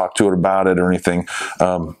haven't talked to it about it or anything.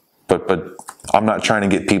 But I'm not trying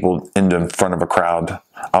to get people in front of a crowd.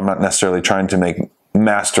 I'm not necessarily trying to make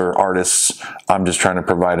master artists. I'm just trying to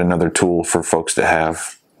provide another tool for folks to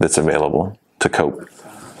have that's available to cope.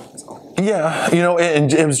 Yeah,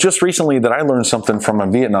 and it was just recently that I learned something from a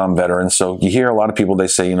Vietnam veteran. So you hear a lot of people, they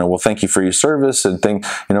say, well, thank you for your service. And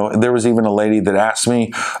there was even a lady that asked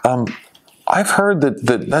me, I've heard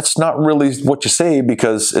that that's not really what you say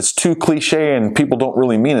because it's too cliche and people don't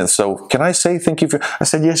really mean it. So can I say thank you for? I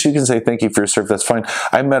said, yes, you can say thank you for your service. That's fine.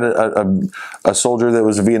 I met a soldier that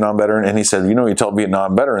was a Vietnam veteran, and he said, you tell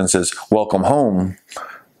Vietnam veterans is welcome home,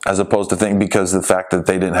 as opposed to think because of the fact that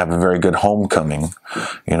they didn't have a very good homecoming,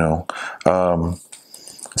 Yeah.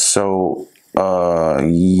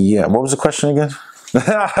 What was the question again?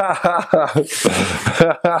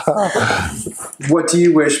 What do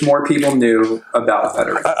you wish more people knew about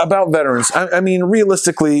veterans? About veterans, I mean,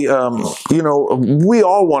 realistically, we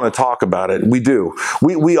all want to talk about it. We do.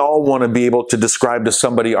 We all want to be able to describe to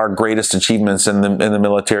somebody our greatest achievements in the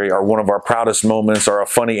military, or one of our proudest moments, or a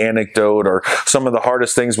funny anecdote, or some of the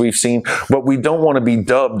hardest things we've seen. But we don't want to be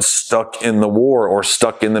dubbed stuck in the war or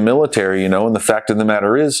stuck in the military. And the fact of the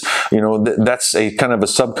matter is, that's a kind of a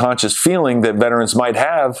subconscious feeling that veterans might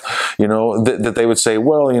have, that they would say,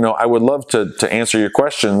 well, I would love to answer your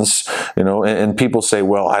questions, and people say,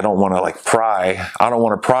 well, I don't want to pry. I don't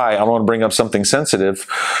want to pry. I don't want to bring up something sensitive.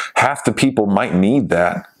 Half the people might need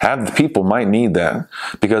that.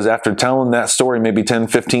 Because after telling that story maybe 10,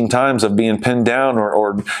 15 times of being pinned down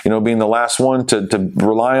or being the last one to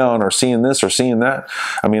rely on, or seeing this or seeing that,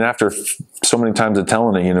 I mean, after so many times of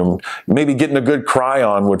telling it, maybe getting a good cry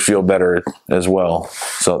on would feel better as well.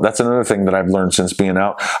 So that's another thing that I've learned since being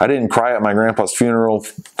out. I didn't cry at my grandpa's funeral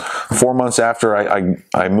 4 months after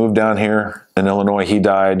I moved down here in Illinois. He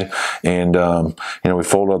died, and we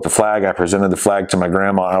folded up the flag. I presented the flag to my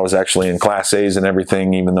grandma. I was actually in Class A's and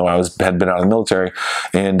everything, even though had been out of the military,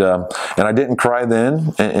 and I didn't cry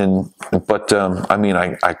then. But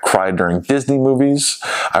I cried during Disney movies.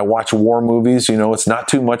 I watch war movies. It's not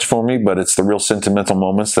too much for me, but it's the real sentimental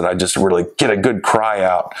moments that I just really get a good cry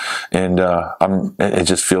out, and it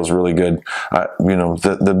just feels really good.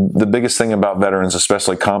 The biggest thing about veterans,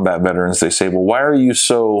 especially combat veterans, they say, well, why are you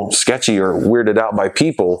so sketchy or weirded out by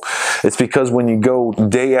people? It's because when you go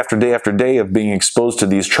day after day after day of being exposed to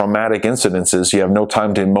these traumatic incidences, you have no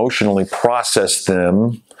time to emotionally process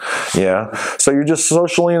them. Yeah. So you're just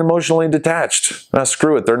socially and emotionally detached.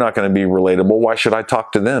 Screw it. They're not going to be relatable. Why should I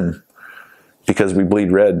talk to them? Because we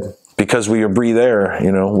bleed red. Because we breathe air,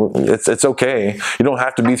 it's okay. You don't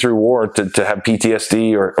have to be through war to have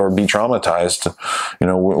PTSD or be traumatized.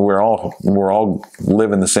 We're all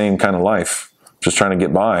living the same kind of life, just trying to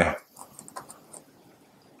get by.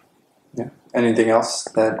 Yeah. Anything else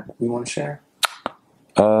that you want to share?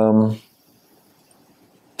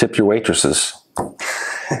 Tip your waitresses.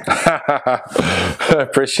 I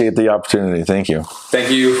appreciate the opportunity. Thank you. Thank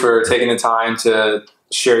you for taking the time to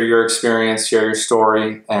share your experience, share your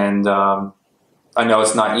story. And I know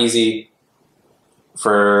it's not easy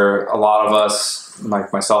for a lot of us,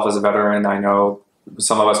 like myself as a veteran. I know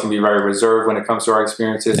some of us can be very reserved when it comes to our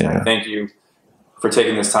experiences. Yeah. And thank you for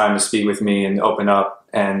taking this time to speak with me and open up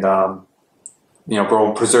and,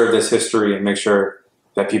 preserve this history and make sure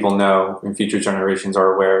that people know and future generations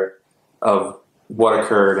are aware of what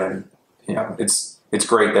occurred. And, it's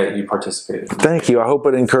great that you participated. Thank you. I hope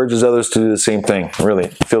it encourages others to do the same thing. Really,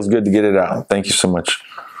 it feels good to get it out. Thank you so much.